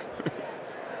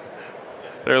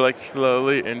 They're like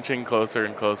slowly inching closer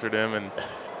and closer to him and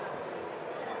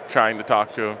trying to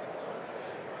talk to him.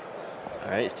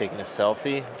 All right, he's taking a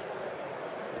selfie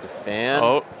with the fan.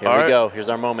 Oh, here we go. Here's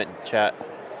our moment, chat.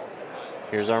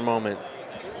 Here's our moment.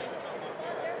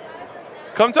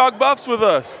 Come talk Buffs with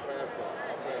us.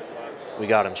 We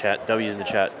got him, chat. W's in the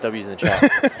chat. W's in the chat.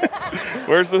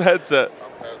 Where's the headset?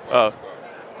 Oh.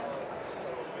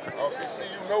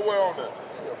 LCC, you nowhere on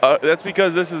this. That's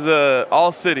because this is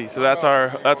All City, so that's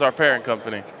our parent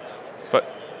company. But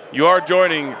you are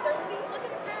joining.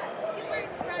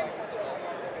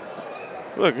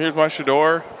 Look, here's my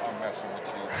Shador. I'm messing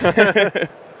with you.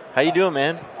 How you doing,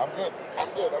 man? I'm good.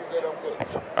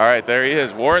 All right, there he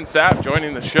is. Warren Sapp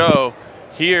joining the show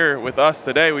here with us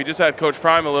today. We just had Coach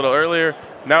Prime a little earlier.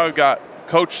 Now we've got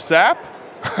Coach Sapp.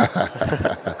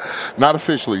 Not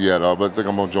officially yet, but I think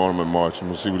I'm going to join him in March, and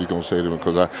we'll see what he's going to say to him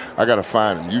because I got to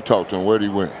find him. You talked to him. Where did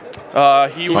he went?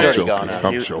 He's already gone now.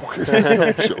 I'm joking.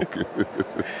 I'm joking.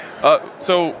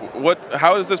 So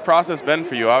how has this process been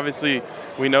for you? Obviously,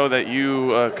 we know that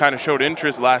you kind of showed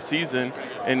interest last season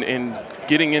in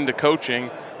getting into coaching.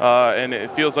 And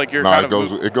it feels like you're it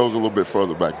goes a little bit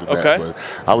further back than that. But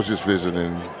I was just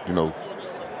visiting,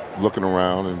 looking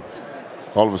around, and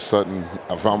all of a sudden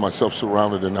I found myself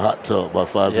surrounded in the hot tub by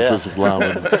 5 defensive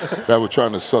linemen that were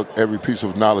trying to suck every piece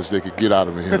of knowledge they could get out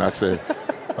of me. And I said,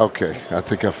 okay, I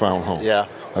think I found home. Yeah.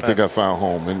 I think I found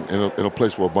home in a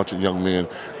place where a bunch of young men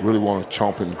really want to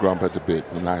chomp and grump at the bit.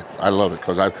 And I love it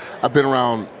because I've been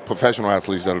around professional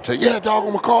athletes that'll tell you, yeah, dog, I'm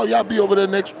going to call you. I'll be over there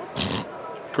next.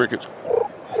 Crickets.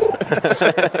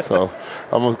 So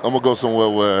I'm gonna go somewhere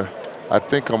where I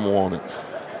think I'm wanted.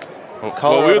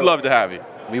 Well, we would love to have you.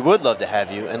 We would love to have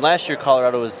you. And last year,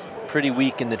 Colorado was pretty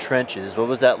weak in the trenches. What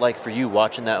was that like for you,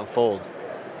 watching that unfold?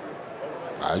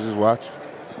 I just watched.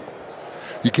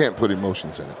 You can't put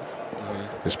emotions in it,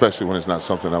 especially when it's not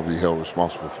something I'll be held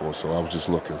responsible for. So I was just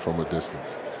looking from a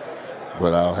distance.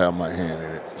 But I'll have my hand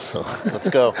in it. So let's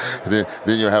go. then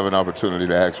you'll have an opportunity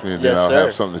to ask me, and then I'll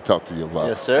have something to talk to you about.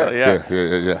 Yes, sir.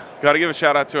 Yeah. Got to give a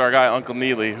shout out to our guy Uncle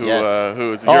Neely, who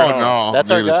is your home. No, that's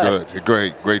Neely's our guy.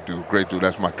 Good, great dude.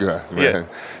 That's my guy, man. Yeah.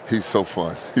 He's so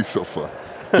fun.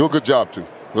 Do a good job too.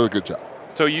 Really good job.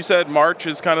 So you said March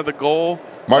is kind of the goal.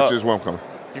 March is where I'm coming.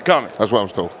 You're coming. That's what I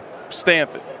was told.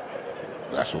 Stamp it.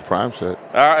 That's what Prime said.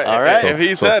 All right. If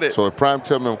he said it. So if Prime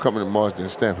tell me I'm coming in March, then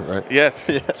stamp it, right? Yes.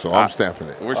 So I'm stamping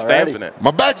it. We're stamping it.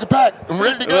 My bags are packed. I'm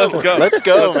ready to go. Let's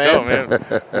go,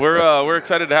 man. We're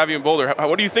excited to have you in Boulder.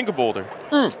 What do you think of Boulder?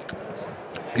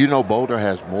 You know, Boulder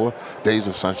has more days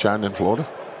of sunshine than Florida.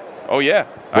 Oh yeah.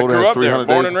 Boulder I grew has up there, 300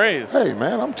 born days. and raised. Hey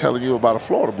man, I'm telling you about a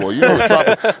Florida boy. You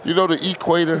know the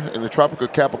equator and the Tropic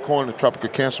of Capricorn and the Tropic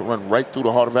of Cancer run right through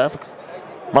the heart of Africa.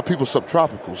 My people's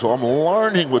subtropical, so I'm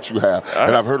learning what you have.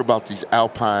 And I've heard about these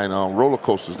alpine roller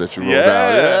coasters that you roll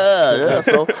down. Yeah.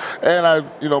 So, and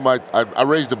I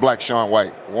raised the black Shaun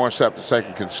White. Warren Sapp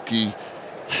II can ski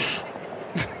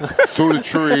through the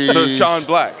trees. So Shaun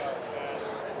Black.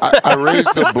 I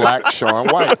raised the black Shaun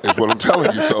White, is what I'm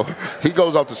telling you. So he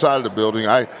goes off the side of the building.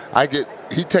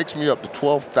 He takes me up to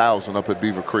 12,000 up at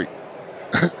Beaver Creek.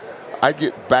 I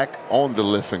get back on the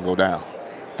lift and go down.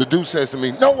 The dude says to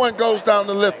me, no one goes down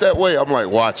the lift that way. I'm like,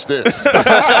 watch this.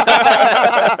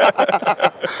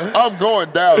 I'm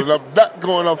going down, and I'm not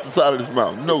going off the side of this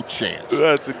mountain. No chance.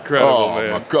 That's incredible,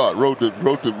 man. Oh, my God. Wrote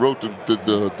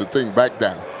the thing back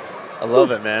down. I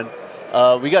love it, man.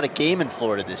 We got a game in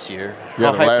Florida this year.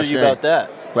 Yeah, How hyped are you about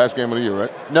that? Last game of the year,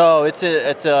 right? No, it's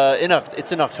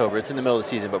in October. It's in the middle of the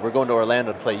season, but we're going to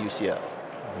Orlando to play UCF.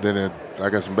 Then I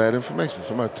got some bad information.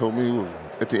 Somebody told me it was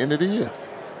at the end of the year.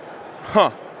 Huh.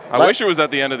 I wish it was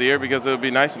at the end of the year because it would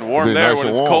be nice and warm there when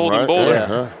it's cold in Boulder.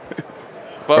 Yeah.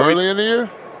 But early in the year?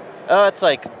 It's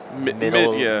like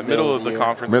middle of the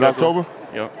conference. Mid-October?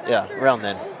 Yeah, around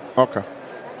then. Okay.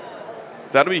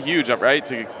 That'll be huge, right?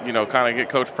 To kind of get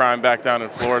Coach Prime back down in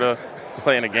Florida,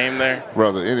 playing a game there.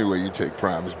 Brother, anywhere you take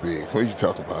Prime is big. What are you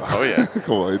talking about? Oh yeah.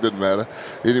 Come on, it doesn't matter.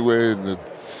 Anywhere in the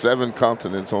 7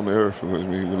 continents on the earth,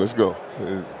 let's go.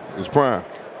 It's Prime.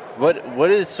 What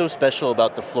is so special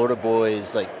about the Florida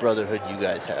boys brotherhood you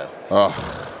guys have?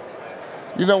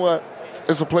 You know what?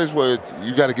 It's a place where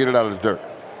you got to get it out of the dirt.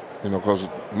 Because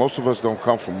most of us don't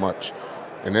come from much.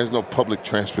 And there's no public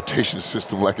transportation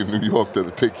system like in New York that'll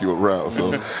take you around.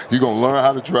 So you're going to learn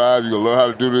how to drive. You're going to learn how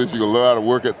to do this. You're going to learn how to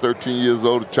work at 13 years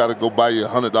old to try to go buy you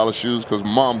 $100 shoes because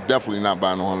mom definitely not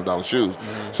buying no $100 shoes.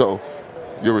 So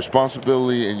your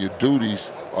responsibility and your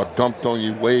duties are dumped on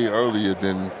you way earlier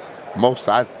than most,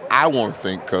 I want to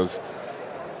think, because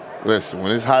Listen,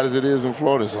 when it's hot as it is in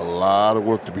Florida, there's a lot of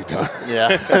work to be done.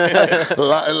 Yeah.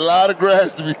 a lot of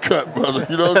grass to be cut, brother.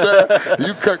 You know what I'm saying?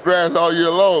 You cut grass all year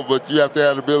long, but you have to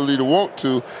have the ability to want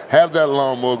to have that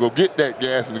lawnmower, go get that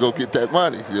gas, and go get that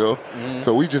money, you know?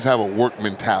 So we just have a work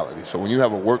mentality. So when you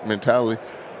have a work mentality,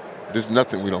 there's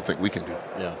nothing we don't think we can do.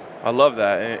 Yeah. I love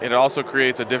that. And it also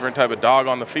creates a different type of dog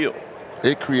on the field.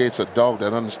 It creates a dog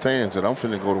that understands that I'm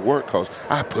finna go to work because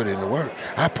I put in the work.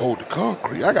 I poured the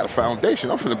concrete. I got a foundation.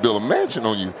 I'm finna build a mansion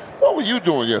on you. What were you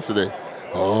doing yesterday?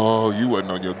 Oh, you wasn't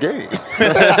on your game.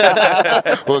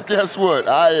 Well, guess what?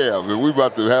 I am. And we're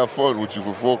about to have fun with you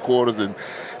for 4 quarters and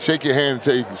shake your hand and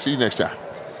tell you, see you next time.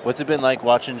 What's it been like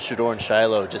watching Shedeur and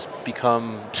Shiloh just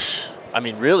become, I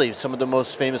mean, really, some of the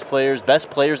most famous players, best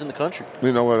players in the country?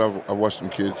 You know what? I watched some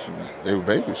kids, and they were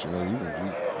babies. You know,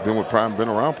 you've been with Prime, been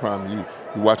around Prime. You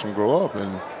watch them grow up,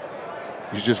 and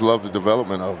you just love the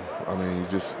development of them. I mean, you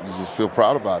just feel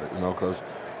proud about it, you know, because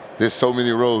there's so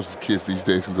many roads kids these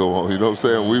days can go on. You know what I'm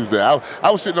saying? We was there.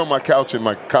 I was sitting on my couch in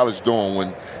my college dorm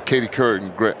when Katie Couric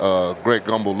and Greg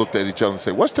Gumbel looked at each other and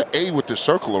said, "What's the A with the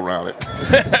circle around it?"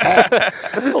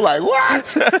 I'm like, what?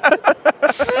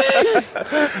 Jeez,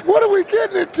 what are we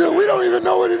getting into? We don't even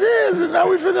know what it is, and now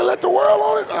we finna let the world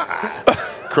on it?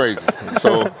 Crazy.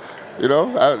 So, you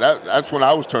know, that's when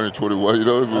I was turning 21. You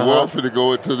know, we were finna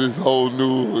go into this whole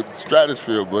new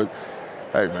stratosphere. But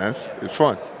hey, man, it's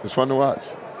fun. It's fun to watch.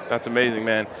 That's amazing,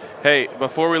 man. Hey,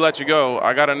 before we let you go,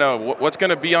 I got to know, what's going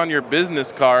to be on your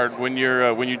business card when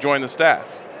you join the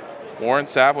staff? Warren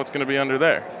Sapp, what's going to be under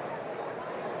there?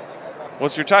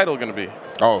 What's your title going to be?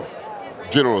 Oh,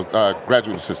 general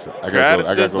graduate assistant. I got to go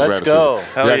Let's graduate go.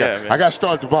 assistant. Hell yeah, man. I got to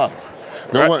start at the bottom.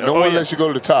 No one lets you go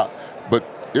to the top. But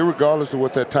irregardless of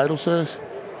what that title says,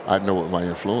 I know what my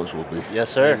influence will be. Yes,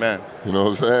 sir. Amen. You know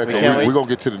what I'm saying? We're going to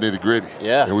get to the nitty-gritty.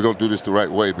 Yeah. And we're going to do this the right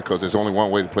way because there's only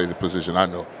one way to play the position I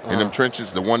know. In them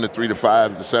trenches, the 1, the 3, the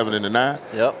 5, the 7, and the 9,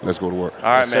 let's go to work. All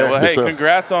right, man. Well, hey,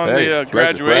 congrats on the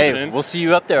graduation. Hey, we'll see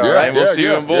you up there, all right? We'll see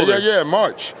you in Boulder. Yeah,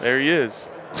 March. There he is.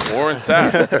 Warren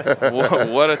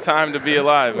Sapp. What a time to be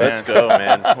alive, man. Let's go,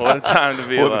 man. What a time to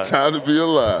be alive. What a time to be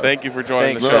alive. Thank you for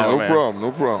joining the show, man.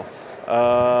 No problem.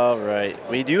 All right.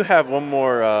 We do have one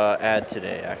more ad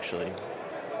today, actually.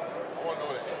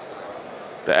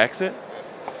 The exit?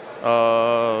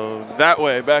 That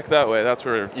way, back that way. That's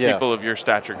where people of your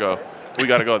stature go. We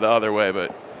got to go the other way,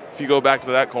 but if you go back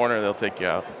to that corner, they'll take you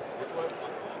out.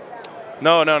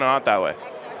 No, not that way.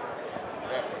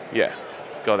 Yeah,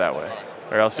 go that way,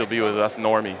 or else you'll be with us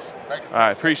normies. All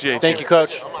right, appreciate you. Thank you,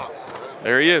 Coach.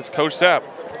 There he is, Coach Sapp,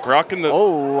 rocking the.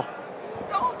 Oh.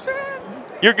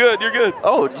 You're good.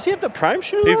 Oh, does he have the Prime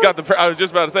shoes? He's got the. I was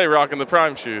just about to say, rocking the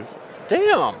Prime shoes.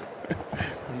 Damn.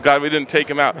 God, we didn't take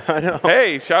him out. I know.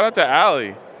 Hey, shout out to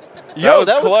Allie. Yo,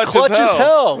 that was clutch as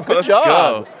hell. Good Let's job.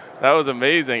 Go. That was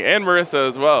amazing. And Marissa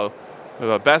as well.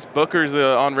 The best bookers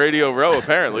on Radio Row,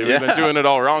 apparently. We've been doing it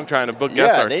all wrong trying to book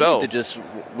guests ourselves.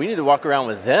 We need to walk around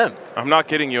with them. I'm not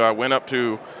kidding you. I went up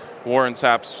to Warren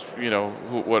Sapp's,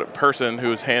 person who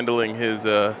was handling his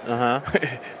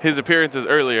his appearances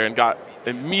earlier and got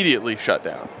immediately shut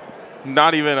down.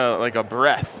 Not even a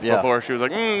breath before she was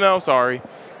like, no, sorry.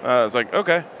 I was like,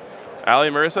 okay. Allie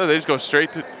and Marissa, they just go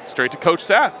straight to Coach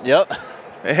Sapp. Yep.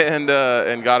 And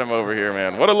got him over here,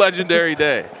 man. What a legendary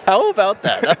day. How about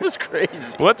that? That was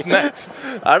crazy. What's next?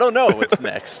 I don't know what's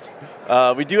next.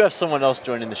 We do have someone else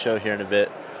joining the show here in a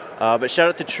bit. But shout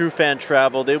out to True Fan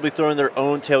Travel. They'll be throwing their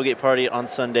own tailgate party on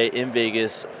Sunday in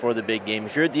Vegas for the big game.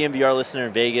 If you're a DMVR listener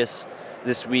in Vegas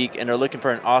this week and are looking for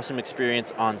an awesome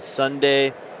experience on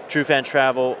Sunday, True Fan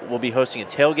Travel will be hosting a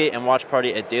tailgate and watch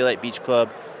party at Daylight Beach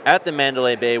Club at the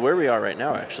Mandalay Bay, where we are right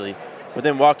now, actually,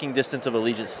 within walking distance of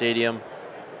Allegiant Stadium.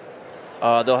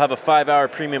 They'll have a 5-hour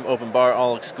premium open bar,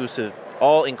 all-inclusive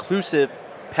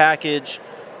package.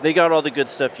 They got all the good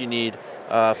stuff you need.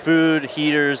 Food,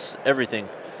 heaters, everything.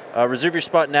 Reserve your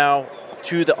spot now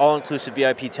to the all-inclusive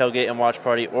VIP tailgate and watch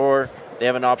party, or they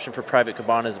have an option for private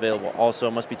cabanas available. Also,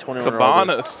 must be 21 or older.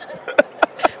 Cabanas.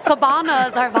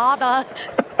 Cabanas, Arvada.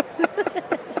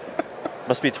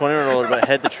 Must be 21 or older, but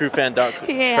head to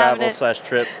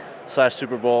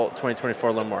truefan.travel/trip/Super Bowl 2024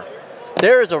 a little more.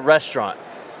 There is a restaurant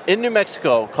in New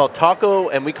Mexico called Taco,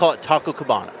 and we call it Taco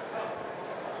Cabana.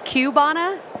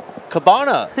 Cubana?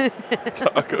 Cabana.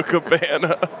 Taco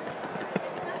Cabana.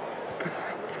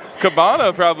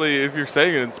 Cabana, probably, if you're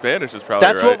saying it in Spanish, is probably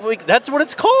right. That's what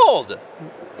it's called.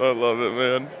 I love it,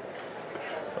 man.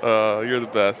 You're the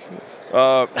best.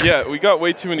 Yeah, we got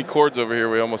way too many cords over here.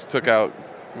 We almost took out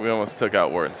Warren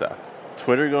Sapp.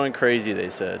 Twitter going crazy, they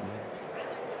said.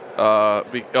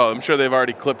 I'm sure they've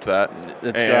already clipped that.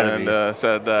 It's gotta be.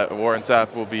 Said that Warren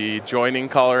Sapp will be joining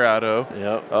Colorado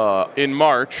in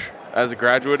March as a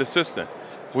graduate assistant.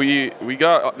 We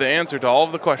got the answer to all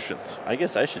of the questions. I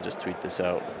guess I should just tweet this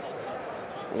out.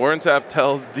 Warren Sapp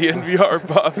tells DNVR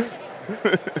buffs.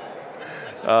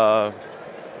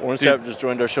 Warren Sapp just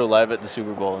joined our show live at the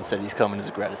Super Bowl and said he's coming as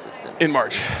a grad assistant. In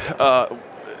March.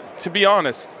 To be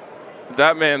honest,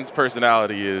 that man's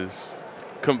personality is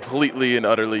completely and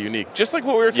utterly unique. Just like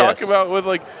what we were talking about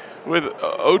with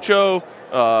Ocho,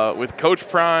 with Coach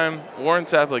Prime, Warren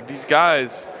Sapp, like these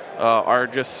guys are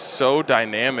just so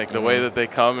dynamic. The way that they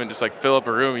come and just like fill up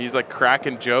a room. He's like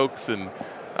cracking jokes, and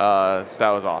that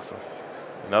was awesome.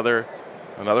 Another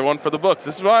one for the books.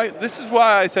 This is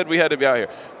why I said we had to be out here.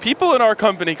 People in our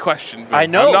company questioned me. I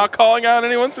know. I'm not calling out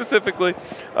anyone specifically,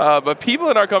 but people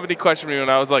in our company questioned me when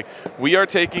I was like, "We are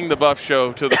taking the Buff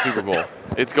Show to the Super Bowl.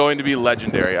 It's going to be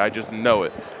legendary. I just know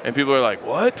it." And people are like,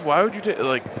 "What? Why would you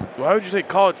take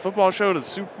college football show to the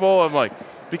Super Bowl?" I'm like,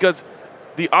 because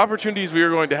the opportunities we are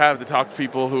going to have to talk to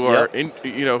people who are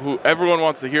who everyone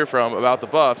wants to hear from about the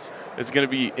Buffs is going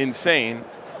to be insane.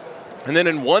 And then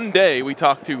in one day, we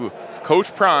talk to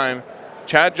Coach Prime,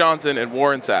 Chad Johnson, and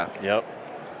Warren Sapp. Yep.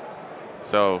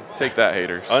 So take that,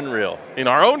 haters. Unreal. In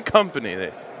our own company,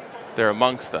 they're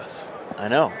amongst us. I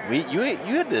know. You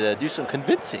had to do some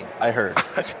convincing, I heard.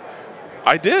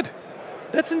 I did.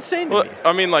 That's insane to me.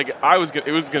 I mean, like,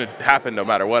 it was going to happen no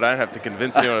matter what. I didn't have to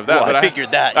convince anyone of that. Well, but I figured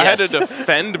that, I had yes. to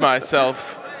defend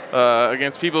myself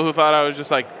against people who thought I was just,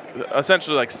 like,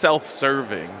 essentially, like,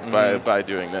 self-serving by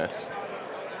doing this.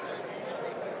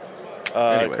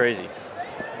 Anyways. Crazy.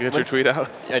 You got your tweet out?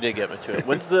 I did get my tweet.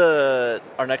 When's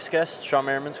our next guest? Sean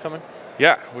Merriman's coming?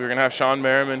 Yeah, we're going to have Sean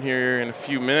Merriman here in a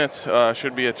few minutes.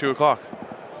 Should be at 2 o'clock.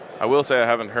 I will say I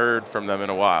haven't heard from them in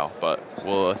a while, but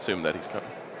we'll assume that he's coming.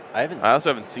 I also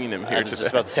haven't seen him here today. I was just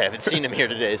about to say, I haven't seen him here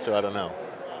today, so I don't know.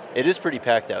 It is pretty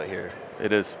packed out here.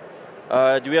 It is.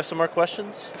 Do we have some more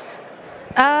questions?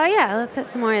 Yeah, let's hit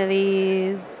some more of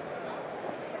these.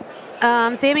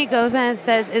 Sammy Gomez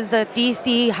says, is the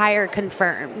DC hire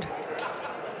confirmed?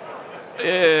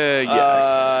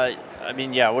 Yes. I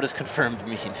mean, yeah, what does confirmed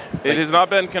mean? It has not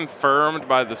been confirmed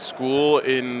by the school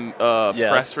in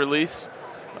press release,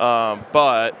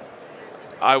 but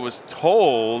I was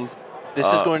told...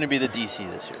 This is going to be the DC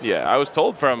this year. Yeah, I was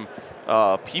told from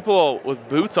people with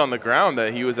boots on the ground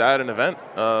that he was at an event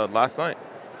last night.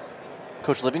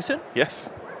 Coach Livingston?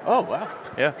 Yes. Oh, wow.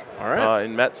 Yeah. All right.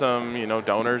 And met some,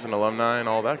 donors and alumni and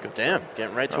all that good stuff. Damn,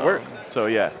 getting right to work. So,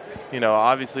 yeah,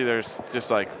 obviously there's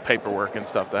just, like, paperwork and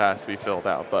stuff that has to be filled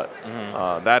out. But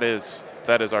that is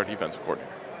our defensive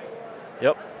coordinator.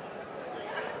 Yep.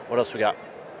 What else we got?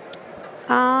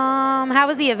 How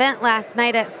was the event last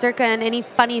night at Circa, and any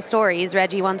funny stories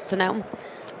Reggie wants to know?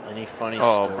 Any funny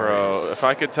stories? Oh, bro, if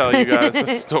I could tell you guys the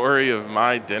story of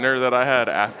my dinner that I had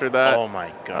after that. Oh,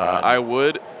 my God. I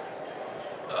would.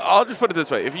 I'll just put it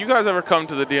this way. If you guys ever come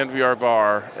to the DNVR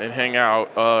bar and hang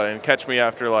out and catch me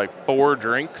after like 4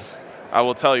 drinks, I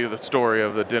will tell you the story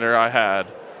of the dinner I had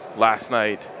last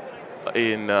night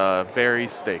in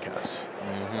Barry's Steakhouse.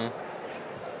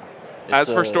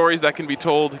 As for stories that can be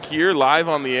told here live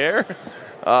on the air,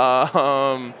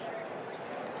 I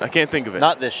can't think of it.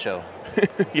 Not this show.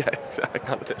 Yeah, exactly.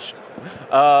 Not this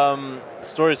show.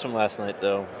 Stories from last night,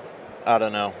 though. I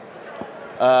don't know.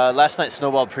 Last night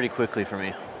snowballed pretty quickly for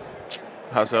me.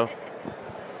 How so?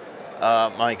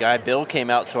 My guy Bill came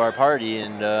out to our party,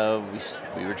 and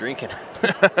we were drinking.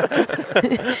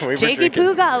 Jakey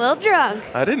Poo got a little drunk.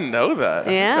 I didn't know that.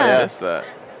 Yeah. I missed that.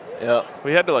 Yeah.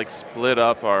 We had to like split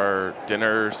up our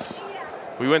dinners.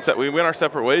 We went our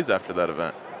separate ways after that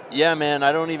event. Yeah, man.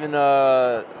 I don't even.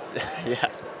 Yeah.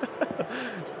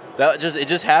 It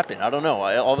just happened. I don't know.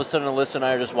 All of a sudden, Alyssa and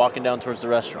I are just walking down towards the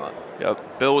restaurant.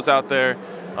 Yep. Bill was out there.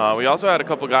 We also had a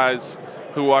couple guys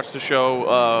who watched the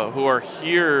show who are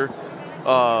here.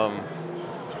 I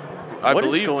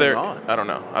believe they're. I don't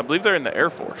know. I believe they're in the Air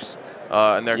Force,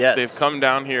 and they've come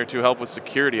down here to help with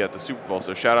security at the Super Bowl.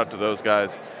 So shout out to those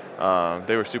guys.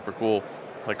 They were super cool.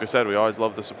 Like I said, we always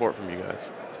love the support from you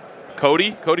guys.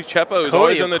 Cody Chepa, who's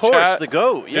always in the chat. The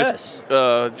GOAT, yes.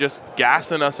 Just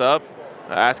gassing us up,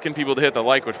 asking people to hit the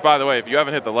like, which, by the way, if you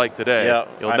haven't hit the like today,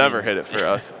 you'll never hit it for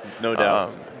us. No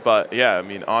doubt. But, yeah, I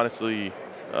mean, honestly,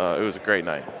 it was a great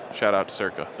night. Shout out to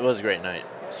Circa. It was a great night.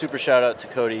 Super shout out to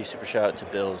Cody. Super shout out to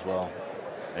Bill as well.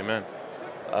 Amen.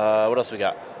 What else we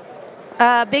got?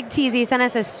 Big TZ sent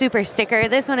us a super sticker.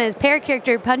 This one is pair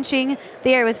character punching the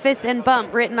air with fist and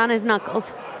bump written on his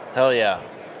knuckles. Hell yeah.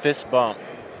 Fist bump.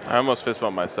 I almost fist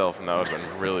bumped myself, and that would have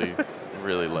been really,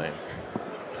 really lame.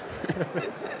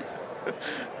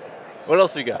 What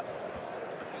else we got?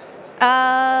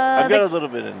 I've got a little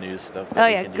bit of news stuff. Oh,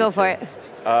 yeah, go for it.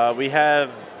 We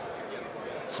have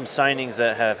some signings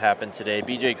that have happened today.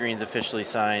 BJ Green's officially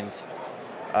signed.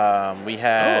 We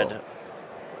had... Oh,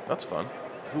 that's fun.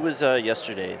 Who was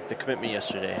yesterday? The commitment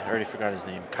yesterday. I already forgot his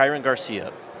name. Kyron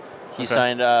Garcia. He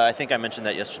signed, I think I mentioned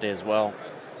that yesterday as well.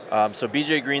 So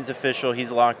BJ Green's official.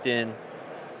 He's locked in.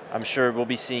 I'm sure we'll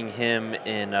be seeing him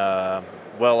in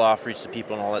well-off, reach the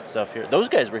people, and all that stuff here. Those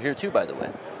guys were here too, by the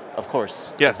way. Of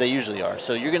course. Yes. They usually are.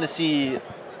 So you're going to see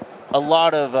a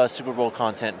lot of Super Bowl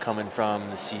content coming from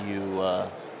the CU,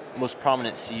 most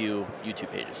prominent CU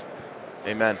YouTube pages.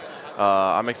 Amen.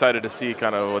 I'm excited to see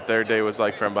kind of what their day was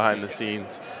like from behind the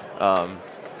scenes.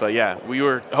 But yeah, we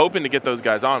were hoping to get those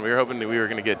guys on. We were hoping that we were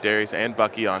going to get Darius and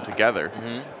Bucky on together,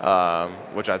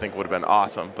 which I think would have been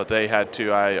awesome. But they had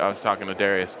to. I was talking to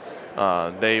Darius.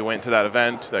 They went to that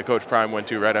event that Coach Prime went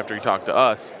to right after he talked to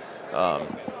us.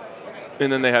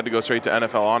 And then they had to go straight to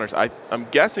NFL honors. I'm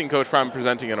guessing Coach Prime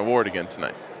presenting an award again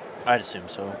tonight. I'd assume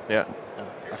so. Yeah.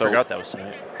 I forgot that was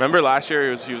tonight. Remember last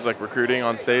year he was like recruiting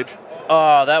on stage?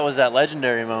 Oh, that was that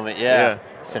legendary moment, yeah.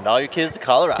 Send all your kids to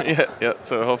Colorado. Yeah.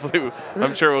 So hopefully,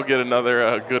 I'm sure we'll get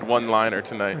another good one-liner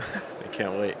tonight. I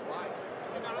can't wait.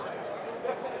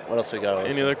 What else we got?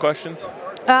 Any other questions?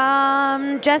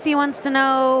 Jesse wants to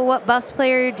know, what Buffs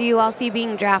player do you all see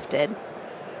being drafted?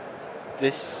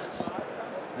 This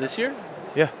year?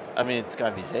 Yeah. I mean, it's got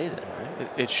to be Zay then, right?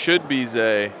 It should be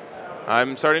Zay.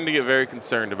 I'm starting to get very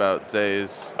concerned about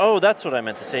Zay's. Oh, that's what I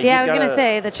meant to say. Yeah, I was going to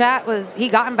say, the chat was, he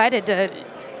got invited to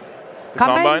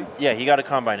Combine? Yeah, he got a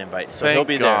Combine invite, so he'll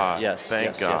be there. Yes,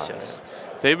 Thank God. Yes.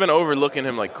 They've been overlooking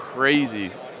him like crazy,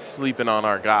 sleeping on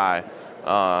our guy.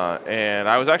 And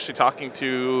I was actually talking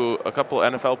to a couple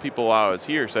NFL people while I was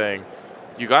here saying,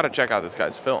 you got to check out this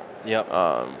guy's film. Yep.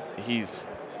 He's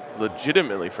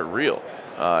legitimately for real.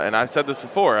 And I've said this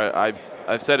before.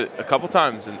 I've said it a couple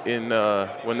times in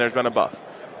when there's been a buff.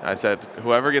 I said,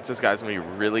 whoever gets this guy's going to be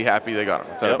really happy they got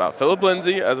him. I said about Philip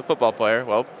Lindsay as a football player.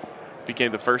 Well,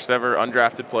 became the first ever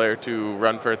undrafted player to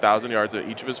run for 1,000 yards in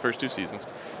each of his first 2 seasons.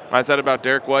 I said about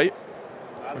Derek White.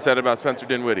 I said about Spencer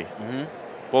Dinwiddie.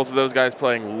 Both of those guys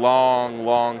playing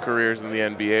long careers in the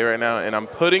NBA right now, and I'm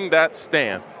putting that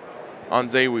stamp on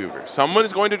Zay Weaver. Someone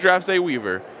is going to draft Zay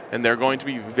Weaver, and they're going to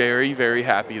be very, very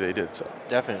happy they did so.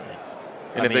 Definitely.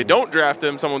 And if they don't draft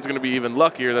him, someone's going to be even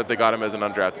luckier that they got him as an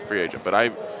undrafted free agent. But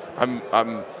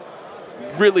I'm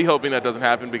really hoping that doesn't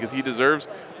happen because he deserves,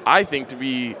 I think, to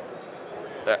be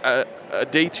a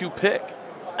day 2 pick.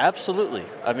 Absolutely.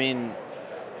 I mean,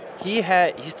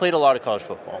 he's played a lot of college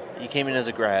football. He came in as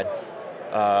a grad.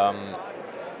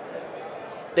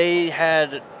 They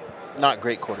had not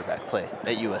great quarterback play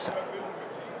at USF.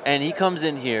 And he comes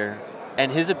in here,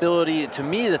 and his ability, to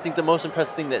me, I think the most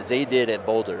impressive thing that Zay did at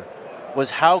Boulder was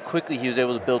how quickly he was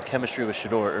able to build chemistry with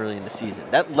Shedeur early in the season.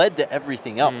 That led to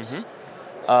everything else.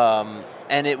 And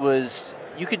it was,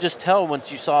 you could just tell once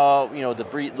you saw,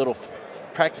 the little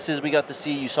practices we got to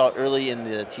see, you saw it early in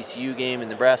the TCU game in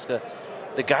Nebraska.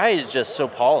 The guy is just so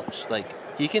polished. Like,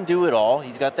 he can do it all.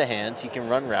 He's got the hands. He can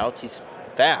run routes. He's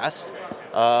fast.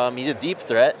 He's a deep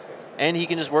threat. And he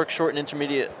can just work short and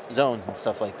intermediate zones and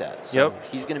stuff like that. So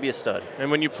he's going to be a stud.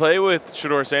 And when you play with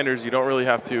Shedeur Sanders, you don't really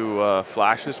have to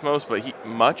flash this but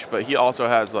he also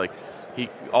has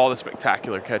all the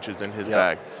spectacular catches in his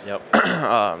bag.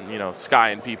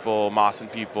 Skying people,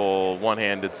 mossing people,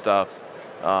 one-handed stuff.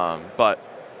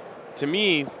 But to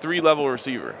me, 3-level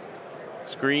receiver.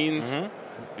 Screens,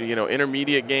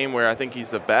 intermediate game where I think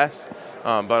he's the best,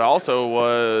 but also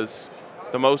was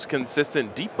the most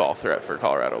consistent deep ball threat for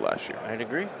Colorado last year. I'd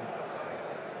agree.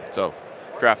 So,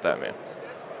 draft that man.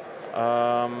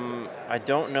 I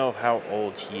don't know how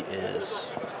old he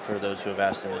is, for those who have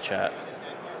asked in the chat.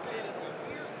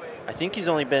 I think he's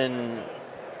only been,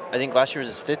 last year was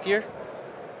his 5th year.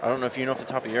 I don't know if you know off the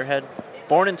top of your head.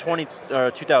 Born in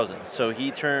 2000, so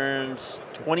he turns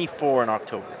 24 in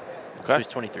October. Okay. So he's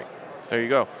 23. There you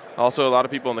go. Also, a lot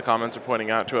of people in the comments are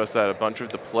pointing out to us that a bunch of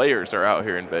the players are out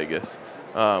here in Vegas,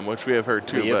 which we have heard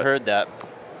too. We have heard that.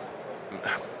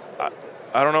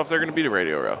 I don't know if they're going to be to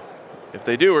Radio Row. If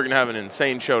they do, we're going to have an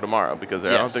insane show tomorrow because I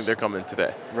don't think they're coming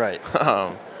today. Right.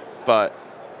 But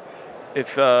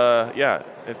if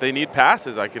they need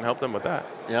passes, I can help them with that.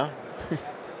 Yeah.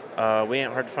 We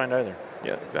ain't hard to find either.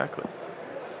 Yeah, exactly.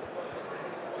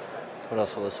 What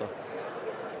else, Alyssa?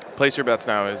 Place your bets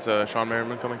now. Is Sean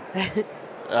Merriman coming?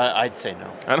 I'd say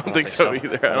no. I don't think so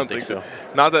either. I don't think so.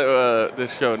 Not that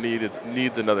this show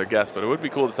needs another guest, but it would be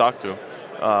cool to talk to him.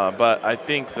 But I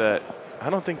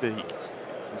don't think that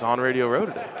he's on Radio Row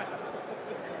today.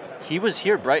 He was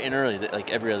here bright and early,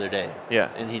 like every other day. Yeah.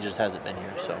 And he just hasn't been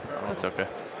here, so. That's okay.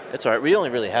 It's all right. We only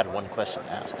really had one question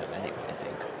to ask him anyway, I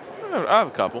think. I have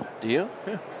a couple. Do you?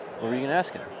 Yeah. What were you going to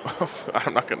ask him?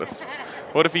 I'm not going to.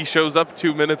 What if he shows up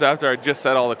 2 minutes after I just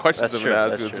said all the questions I'm going to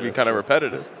ask? It's going to be kind of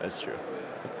repetitive. That's true.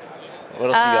 What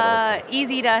else you got?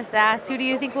 Easy Dust asks, who do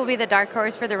you think will be the dark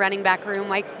horse for the running back room?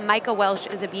 Micah Welsh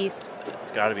is a beast.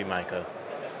 It's got to be Micah.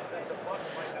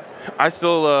 I'm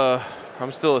still a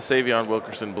Savion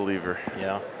Wilkerson believer.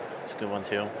 Yeah, it's a good one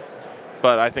too.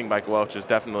 But I think Micah Welch is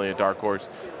definitely a dark horse.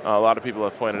 A lot of people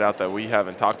have pointed out that we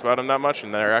haven't talked about him that much,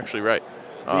 and they're actually right.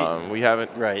 We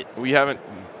haven't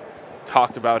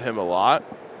talked about him a lot,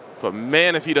 but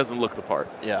man, if he doesn't look the part.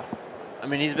 Yeah, I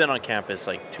mean he's been on campus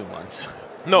like 2 months.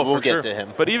 No, we'll for get sure. to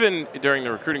him. But even during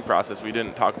the recruiting process, we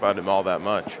didn't talk about him all that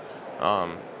much.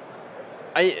 I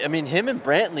mean him and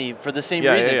Brantley for the same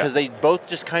reason because they both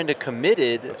just kind of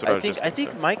committed. That's what I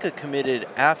think Micah committed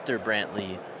after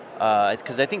Brantley.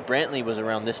 Because I think Brantley was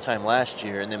around this time last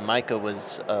year, and then Micah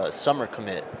was a summer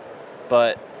commit.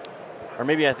 Or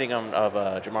maybe I think I'm of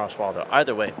Jamar Swaldo.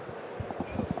 Either way,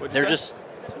 they're just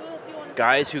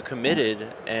guys who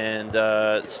committed and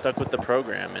stuck with the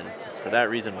program. And for that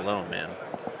reason alone, man,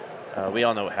 we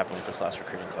all know what happened with this last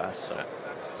recruiting class. So,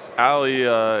 Allie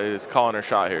is calling her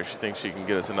shot here. She thinks she can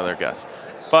get us another guest.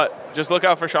 But just look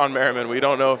out for Sean Merriman. We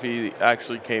don't know if he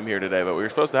actually came here today, but we were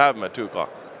supposed to have him at 2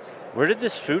 o'clock. Where did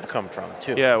this food come from,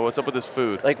 too? Yeah, what's up with this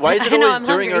food? Like, why is it always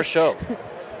during our show?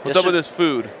 What's up with this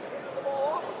food?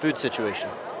 Food situation.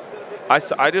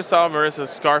 I just saw Marissa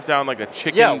scarf down like a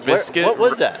chicken biscuit. What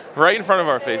was that? Right in front of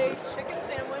our faces. Chicken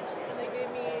sandwich, and they gave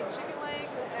me chicken leg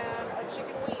and a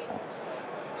chicken wing.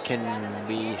 Can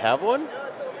we have one? No,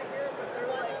 it's over here, but they're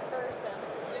like first.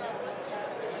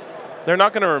 They're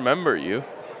not going to remember you.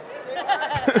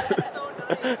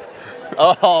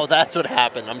 Oh, that's what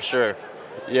happened, I'm sure.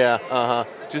 Yeah,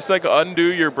 Just like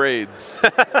undo your braids.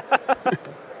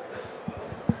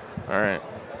 All right.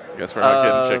 Guess we're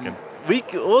not getting chicken.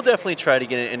 We'll definitely try to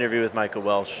get an interview with Micah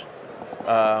Welsh.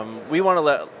 We want to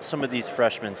let some of these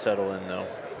freshmen settle in, though.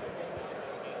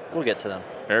 We'll get to them.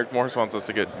 Eric Morse wants us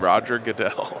to get Roger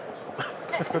Goodell.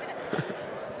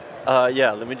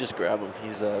 Yeah, let me just grab him.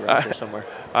 He's right there somewhere.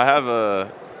 I have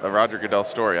a Roger Goodell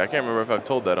story. I can't remember if I've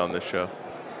told that on this show.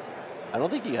 I don't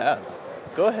think you have.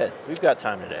 Go ahead. We've got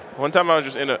time today. One time I was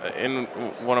just in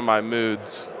one of my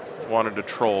moods, wanted to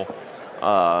troll,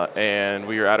 and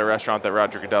we were at a restaurant that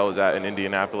Roger Goodell was at in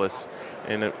Indianapolis,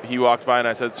 and he walked by and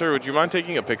I said, "Sir, would you mind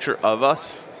taking a picture of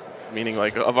us?" Meaning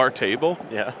like of our table.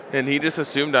 Yeah. And he just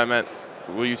assumed I meant,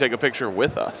 "Will you take a picture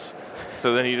with us?"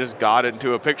 So then he just got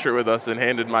into a picture with us and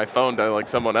handed my phone to like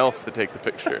someone else to take the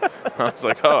picture. I was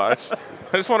like, "Oh, I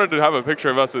just wanted to have a picture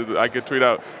of us so that I could tweet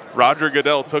out, Roger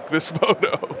Goodell took this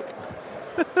photo."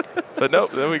 But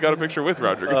nope, then we got a picture with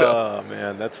Roger Goodell. Oh,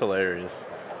 man, that's hilarious.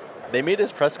 They made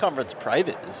his press conference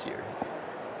private this year.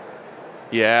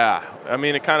 Yeah. I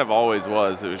mean, it kind of always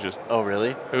was. It was just... Oh,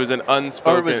 really? It was an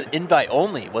unspoken... Or it was invite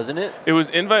only, wasn't it? It was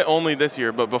invite only this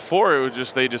year, but before it was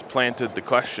just they just planted the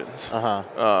questions.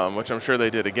 Which I'm sure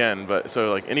they did again. But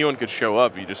so, like, anyone could show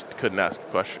up. You just couldn't ask a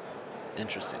question.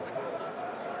 Interesting.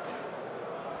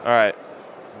 All right.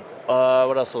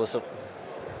 What else, Alyssa?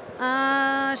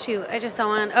 Shoot, I just saw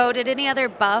one. Oh, did any other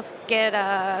buffs get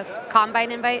a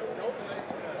combine invite?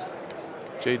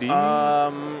 JD?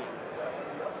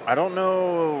 I don't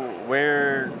know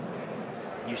where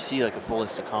you see like a full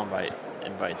list of combine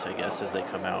invites, I guess, as they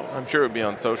come out. I'm sure it would be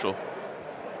on social.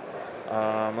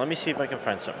 Let me see if I can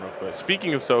find something real quick.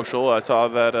 Speaking of social, I saw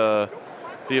that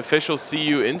the official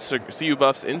CU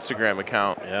Buffs Instagram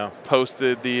account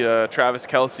posted the Travis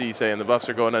Kelce saying the Buffs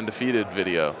are going undefeated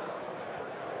video.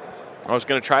 I was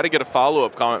going to try to get a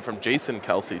follow-up comment from Jason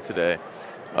Kelce today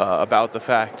about the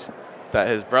fact that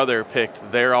his brother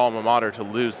picked their alma mater to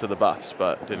lose to the Buffs,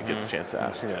 but didn't get the chance to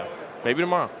ask. Yeah. Maybe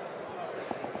tomorrow.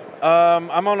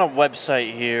 I'm on a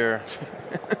website here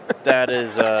that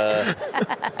is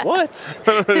what?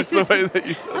 There's the way that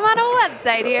you said. I'm on a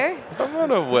website here. I'm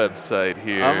on a website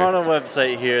here. I'm on a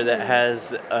website here that has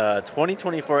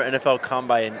 2024 NFL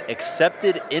Combine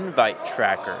accepted invite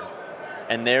tracker.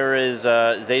 And there is,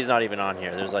 Zay's not even on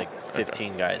here. There's like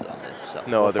 15 guys on this. So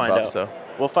no other Buffs, though.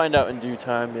 We'll find out in due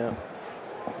time, yeah.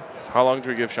 How long do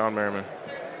we give Sean Merriman?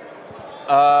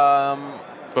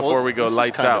 Before we go this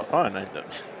lights is out fun.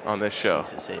 On this show.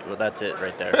 Jesus, well, that's it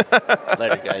right there.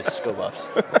 Later, guys. Go Buffs.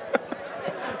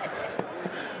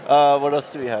 What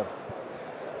else do we have?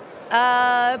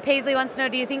 Paisley wants to know,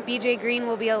 do you think BJ Green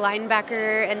will be a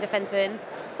linebacker and defensive end?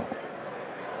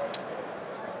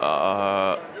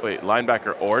 Wait,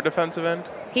 linebacker or defensive end?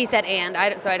 He said and,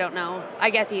 so I don't know. I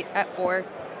guess he, or.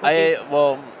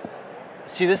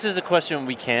 See, this is a question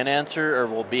we can answer or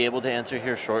we'll be able to answer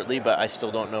here shortly, but I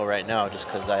still don't know right now just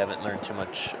because I haven't learned too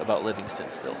much about Livingston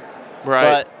still.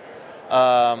 Right.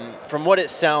 But from what it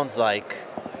sounds like,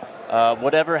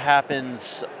 whatever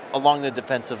happens along the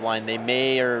defensive line, they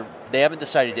haven't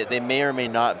decided yet, they may or may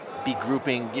not be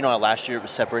grouping, last year it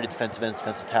was separated defensive ends,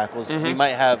 defensive tackles. Mm-hmm. We might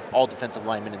have all defensive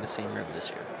linemen in the same room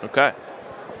this year. Okay.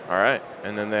 All right.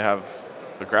 And then they have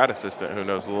the grad assistant who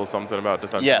knows a little something about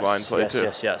defensive line play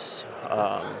too. Yes.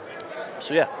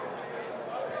 So yeah,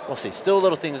 we'll see. Still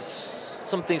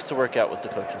some things to work out with the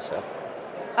coaching staff.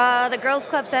 The girls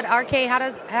club said, RK, how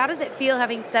does it feel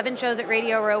having 7 shows at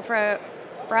Radio Row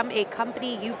from a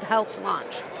company you helped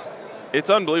launch? It's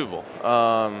unbelievable.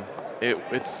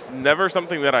 It's never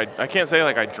something that I can't say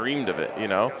like I dreamed of it,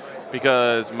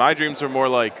 because my dreams are more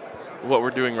like what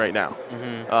we're doing right now,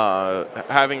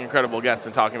 having incredible guests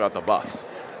and talking about the Buffs.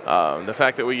 The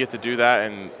fact that we get to do that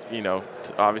and,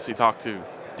 obviously talk to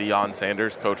Deion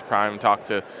Sanders, Coach Prime, talk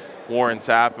to Warren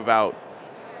Sapp about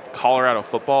Colorado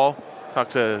football,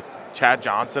 talk to Chad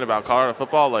Johnson about Colorado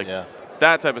football,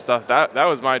 that type of stuff, that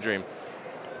was my dream.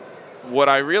 What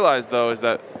I realized, though, is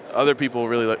that other people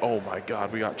really like, oh, my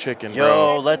God, we got chicken, bro.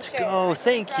 Yo, let's go.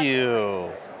 Thank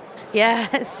you.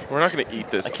 Yes. We're not going to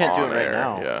eat this. I can't do it right air.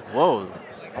 now. Yeah. Whoa.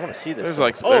 I want to see this.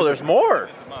 There's more.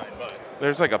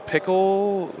 There's like a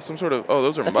pickle, some sort of. Oh,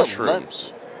 those are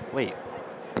mushrooms. Wait.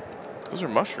 Those are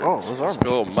mushrooms. Oh, those are mushrooms. A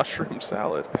little mushroom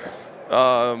salad.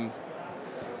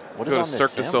 What is on this Cirque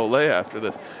du sandwich? Soleil after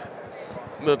this.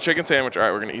 The chicken sandwich. All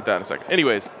right, we're going to eat that in a second.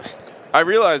 Anyways, I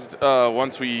realized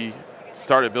once we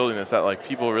started building this that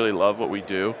people really love what we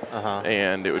do,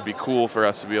 and it would be cool for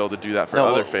us to be able to do that for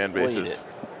other fan bases.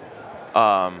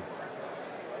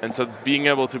 And so being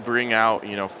able to bring out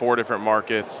 4 different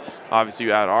markets, obviously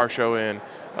you add our show in,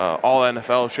 all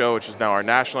NFL show, which is now our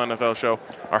national NFL show,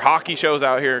 our hockey show's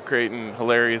out here creating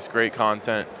hilarious, great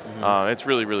content. It's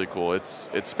really, really cool. It's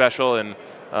special, and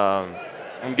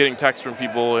I'm getting texts from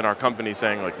people in our company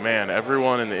saying man,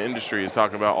 everyone in the industry is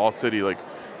talking about All City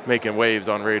making waves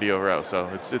on Radio Row. So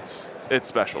it's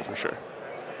special for sure.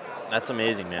 That's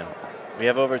amazing, man. We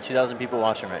have over 2,000 people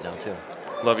watching right now too.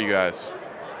 Love you guys.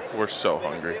 We're so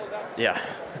hungry. Yeah.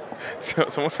 So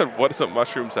someone said, what is a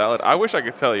mushroom salad? I wish I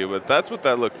could tell you, but that's what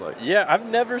that looked like. Yeah, I've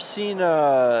never seen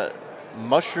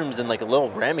mushrooms in a little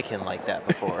ramekin like that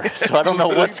before. So I don't know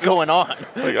what's going on.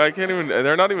 I can't even,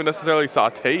 they're not even necessarily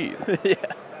sauteed. Yeah.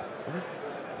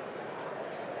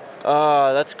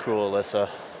 That's cool, Alyssa.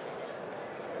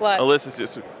 What? Alyssa's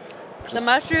just The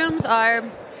mushrooms are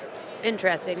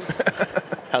interesting.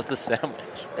 How's the sandwich?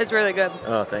 It's really good.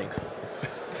 Oh, thanks.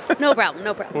 No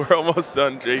problem. We're almost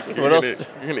done, Jake. You're going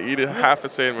to eat half a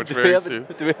sandwich very soon.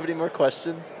 Do we have any more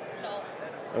questions?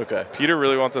 Okay. Peter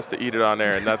really wants us to eat it on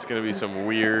air, and that's going to be some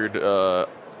weird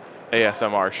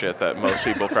ASMR shit that most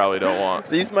people probably don't want.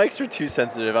 These mics are too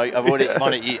sensitive. I wouldn't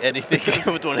want to eat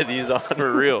anything with one of these on.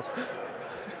 For real.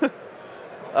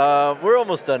 We're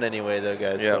almost done anyway, though,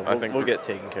 guys. Yeah, so I think we'll get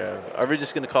taken care of. Are we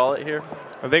just going to call it here?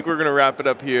 I think we're going to wrap it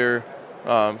up here.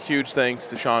 Huge thanks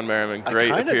to Sean Merriman.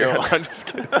 Great appearance. I'm just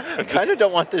kidding. I kind of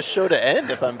don't want this show to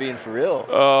end, if I'm being for real.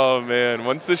 Oh, man.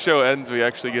 Once the show ends, we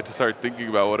actually get to start thinking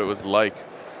about what it was like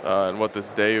and what this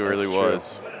day really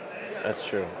was. That's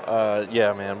true.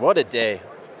 Yeah, man. What a day.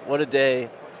 What a day.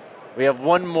 We have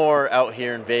one more out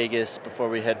here in Vegas before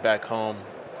we head back home.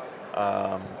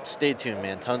 Stay tuned,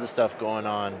 man. Tons of stuff going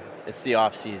on. It's the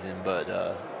off season, but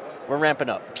we're ramping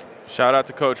up. Shout out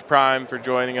to Coach Prime for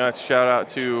joining us. Shout out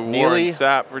to Warren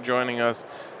Sapp for joining us.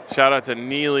 Shout out to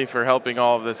Neely for helping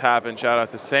all of this happen. Shout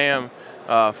out to Sam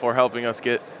for helping us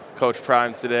get Coach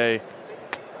Prime today.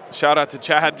 Shout out to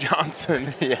Chad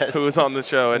Johnson, who was on the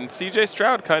show. And CJ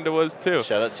Stroud kind of was, too.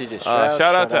 Shout out CJ Stroud.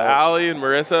 Shout out to Allie and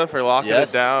Marissa for locking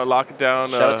it down.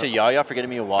 Shout out to Yaya for getting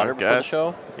me a water before the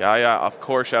show. Yaya, of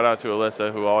course. Shout out to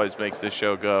Alyssa, who always makes this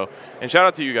show go. And shout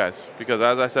out to you guys, because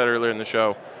as I said earlier in the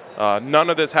show, none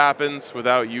of this happens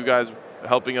without you guys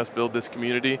helping us build this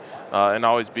community and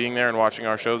always being there and watching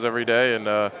our shows every day. And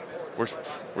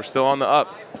we're still on the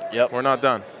up. Yep. We're not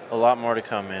done. A lot more to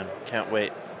come, man. Can't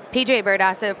wait. PJ Bird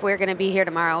asked if we're going to be here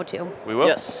tomorrow, too. We will.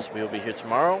 Yes, we will be here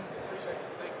tomorrow.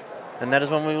 And that is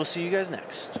when we will see you guys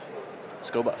next.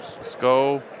 Let's go Buffs. Let's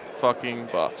go fucking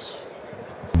Buffs.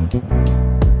 We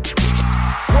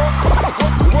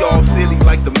all silly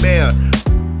like the mayor.